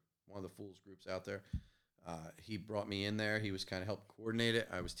 or one of the Fools groups out there. He brought me in there. He was kind of helping coordinate it.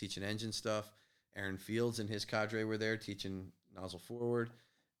 I was teaching engine stuff. Aaron Fields and his cadre were there teaching nozzle forward,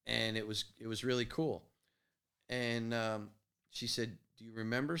 and it was really cool. And she said, "Do you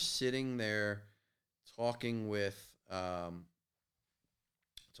remember sitting there talking with a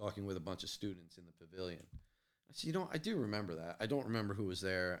bunch of students in the pavilion?" I said, I do remember that. I don't remember who was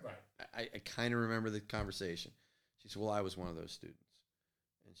there. Right. I kind of remember the conversation. She said, well, I was one of those students.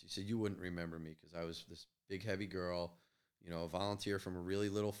 And she said, you wouldn't remember me because I was this big, heavy girl, you know, a volunteer from a really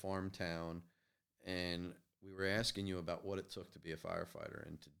little farm town. And we were asking you about what it took to be a firefighter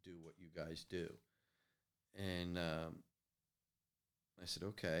and to do what you guys do. And I said,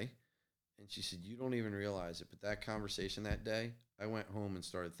 okay. And she said, you don't even realize it, but that conversation that day, I went home and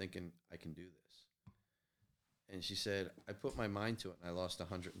started thinking, I can do this. And she said, I put my mind to it, and I lost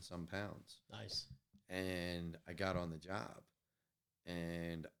 100 and some pounds. Nice. And I got on the job,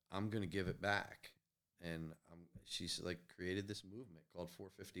 and I'm going to give it back. And she's like created this movement called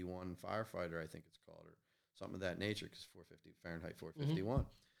 451 Firefighter, I think it's called, or something of that nature, because 450 Fahrenheit 451.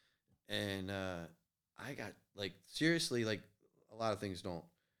 Mm-hmm. And I got seriously, a lot of things don't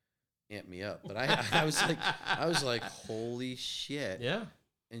amp me up, but I was like, holy shit. Yeah.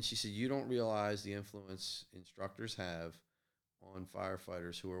 And she said, you don't realize the influence instructors have on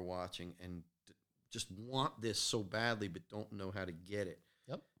firefighters who are watching and just want this so badly but don't know how to get it.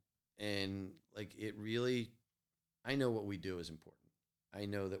 Yep. And it really, I know what we do is important. I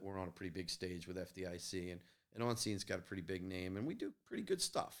know that we're on a pretty big stage with FDIC, and On Scene's got a pretty big name, and we do pretty good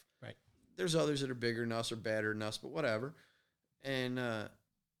stuff. Right. There's others that are bigger than us or better than us, but whatever. And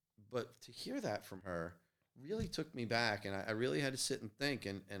but to hear that from her really took me back, and I really had to sit and think,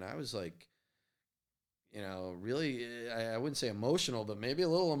 and I was like, you know, really, I wouldn't say emotional, but maybe a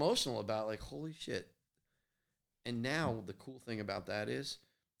little emotional about holy shit. And now the cool thing about that is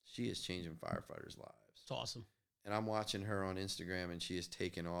she is changing firefighters' lives. It's awesome. And I'm watching her on Instagram, and she is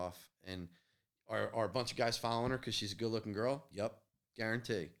taking off. And are a bunch of guys following her because she's a good-looking girl? Yep,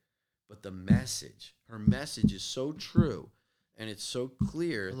 guarantee. But the message, her message is so true, and it's so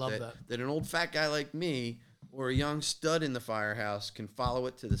clear that an old fat guy like me or a young stud in the firehouse can follow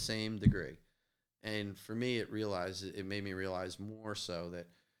it to the same degree. And for me, it made me realize more so that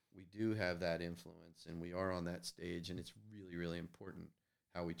we do have that influence, and we are on that stage, and it's really, really important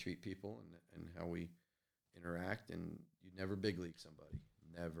how we treat people and how we interact. And you never big league somebody.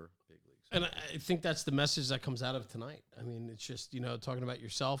 Never big league somebody. And I think that's the message that comes out of tonight. I mean, it's just, talking about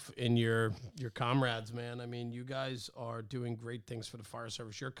yourself and your comrades, man. I mean, you guys are doing great things for the fire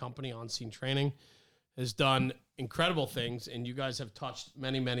service. Your company, On Scene Training, has done incredible things, and you guys have touched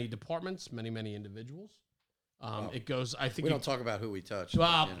many, many departments, many, many individuals. It goes, I think we don't talk about who we touch.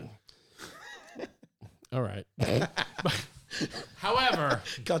 Well, all right. However,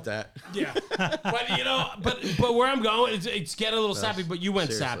 cut that. Yeah, but where I'm going, it's getting a little sappy. But you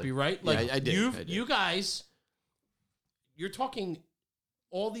went seriously. sappy, right? I did. You guys, you're talking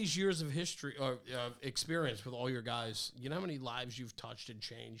all these years of history or experience with all your guys, you know how many lives you've touched and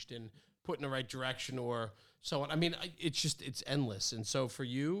changed and put in the right direction or so on. I mean, it's endless. And so for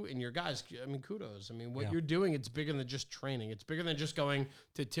you and your guys, I mean, kudos. I mean, what you're doing, it's bigger than just training. It's bigger than just going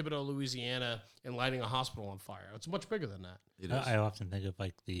to Thibodaux, Louisiana and lighting a hospital on fire. It's much bigger than that. It is. I often think of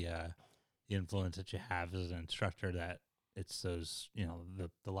like the influence that you have as an instructor, that it's those,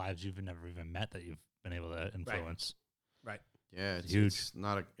 the lives you've never even met that you've been able to influence. Right. Yeah, it's huge. It's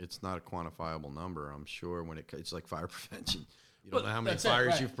not a quantifiable number. I'm sure when it's like fire prevention. You don't know how many that's it, fires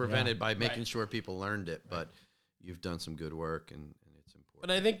right. you've prevented by making Right. sure people learned it, but you've done some good work, and it's important.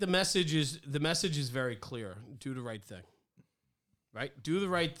 But I think the message is very clear. Do the right thing. Right? Do the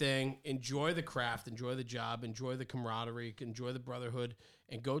right thing. Enjoy the craft. Enjoy the job. Enjoy the camaraderie. Enjoy the brotherhood.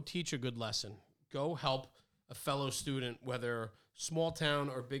 And go teach a good lesson. Go help a fellow student, whether small town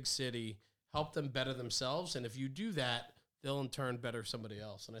or big city. Help them better themselves. And if you do that, they'll in turn better somebody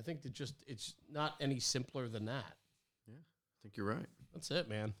else. And I think that it's not any simpler than that. Yeah, I think you're right. That's it,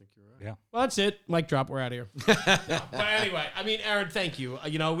 man. I think you're right. Yeah. Well, that's it. Mic drop. We're out of here. But anyway, I mean, Aaron, thank you.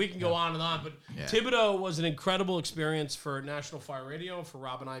 We can go on and on, but Thibodaux was an incredible experience for National Fire Radio, for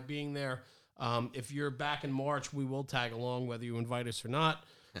Rob and I being there. If you're back in March, we will tag along, whether you invite us or not.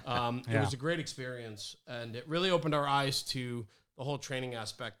 It was a great experience, and it really opened our eyes to the whole training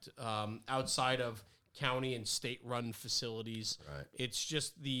aspect outside of county and state-run facilities. Right. It's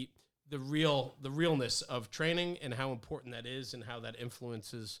just the realness of training and how important that is and how that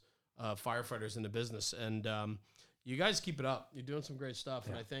influences firefighters in the business. And you guys keep it up. You're doing some great stuff,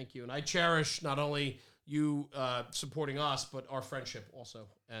 and I thank you. And I cherish not only you supporting us, but our friendship also.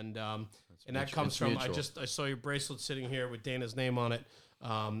 And that comes from mutual. I saw your bracelet sitting here with Dana's name on it,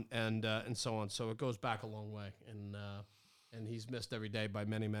 and so on. So it goes back a long way, and he's missed every day by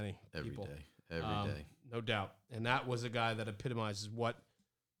many people. Every day. No doubt. And that was a guy that epitomizes what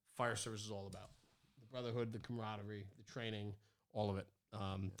fire service is all about: the brotherhood, the camaraderie, the training, all of it.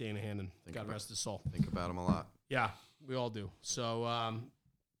 Dana Hannon, God rest his soul. Think about him a lot. Yeah, we all do. So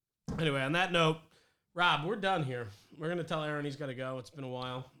anyway, on that note, Rob, we're done here. We're going to tell Aaron he's got to go. It's been a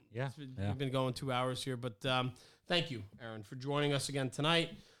while. Yeah. We've been going 2 hours here, but thank you, Aaron, for joining us again tonight.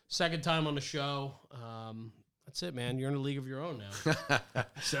 Second time on the show. That's it, man. You're in a league of your own now.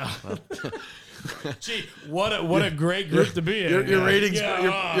 So, gee, what a great group to be in. Your ratings,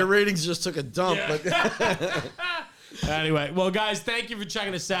 your ratings just took a dump. Yeah. Anyway, well, guys, thank you for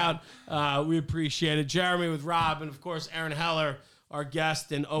checking us out. We appreciate it. Jeremy with Rob, and of course, Aaron Heller, our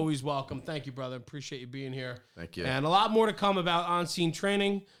guest, and always welcome. Thank you, brother. Appreciate you being here. Thank you. And a lot more to come about on-scene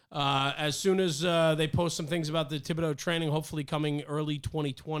training. As soon as they post some things about the Thibodaux training, hopefully coming early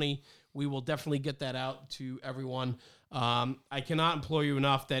 2020, we will definitely get that out to everyone. I cannot implore you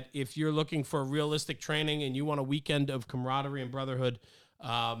enough that if you're looking for realistic training and you want a weekend of camaraderie and brotherhood,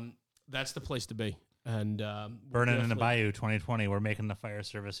 that's the place to be. And Burning in the Bayou 2020, we're making the fire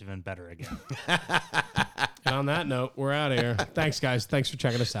service even better again. And on that note, we're out of here. Thanks, guys. Thanks for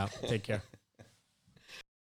checking us out. Take care.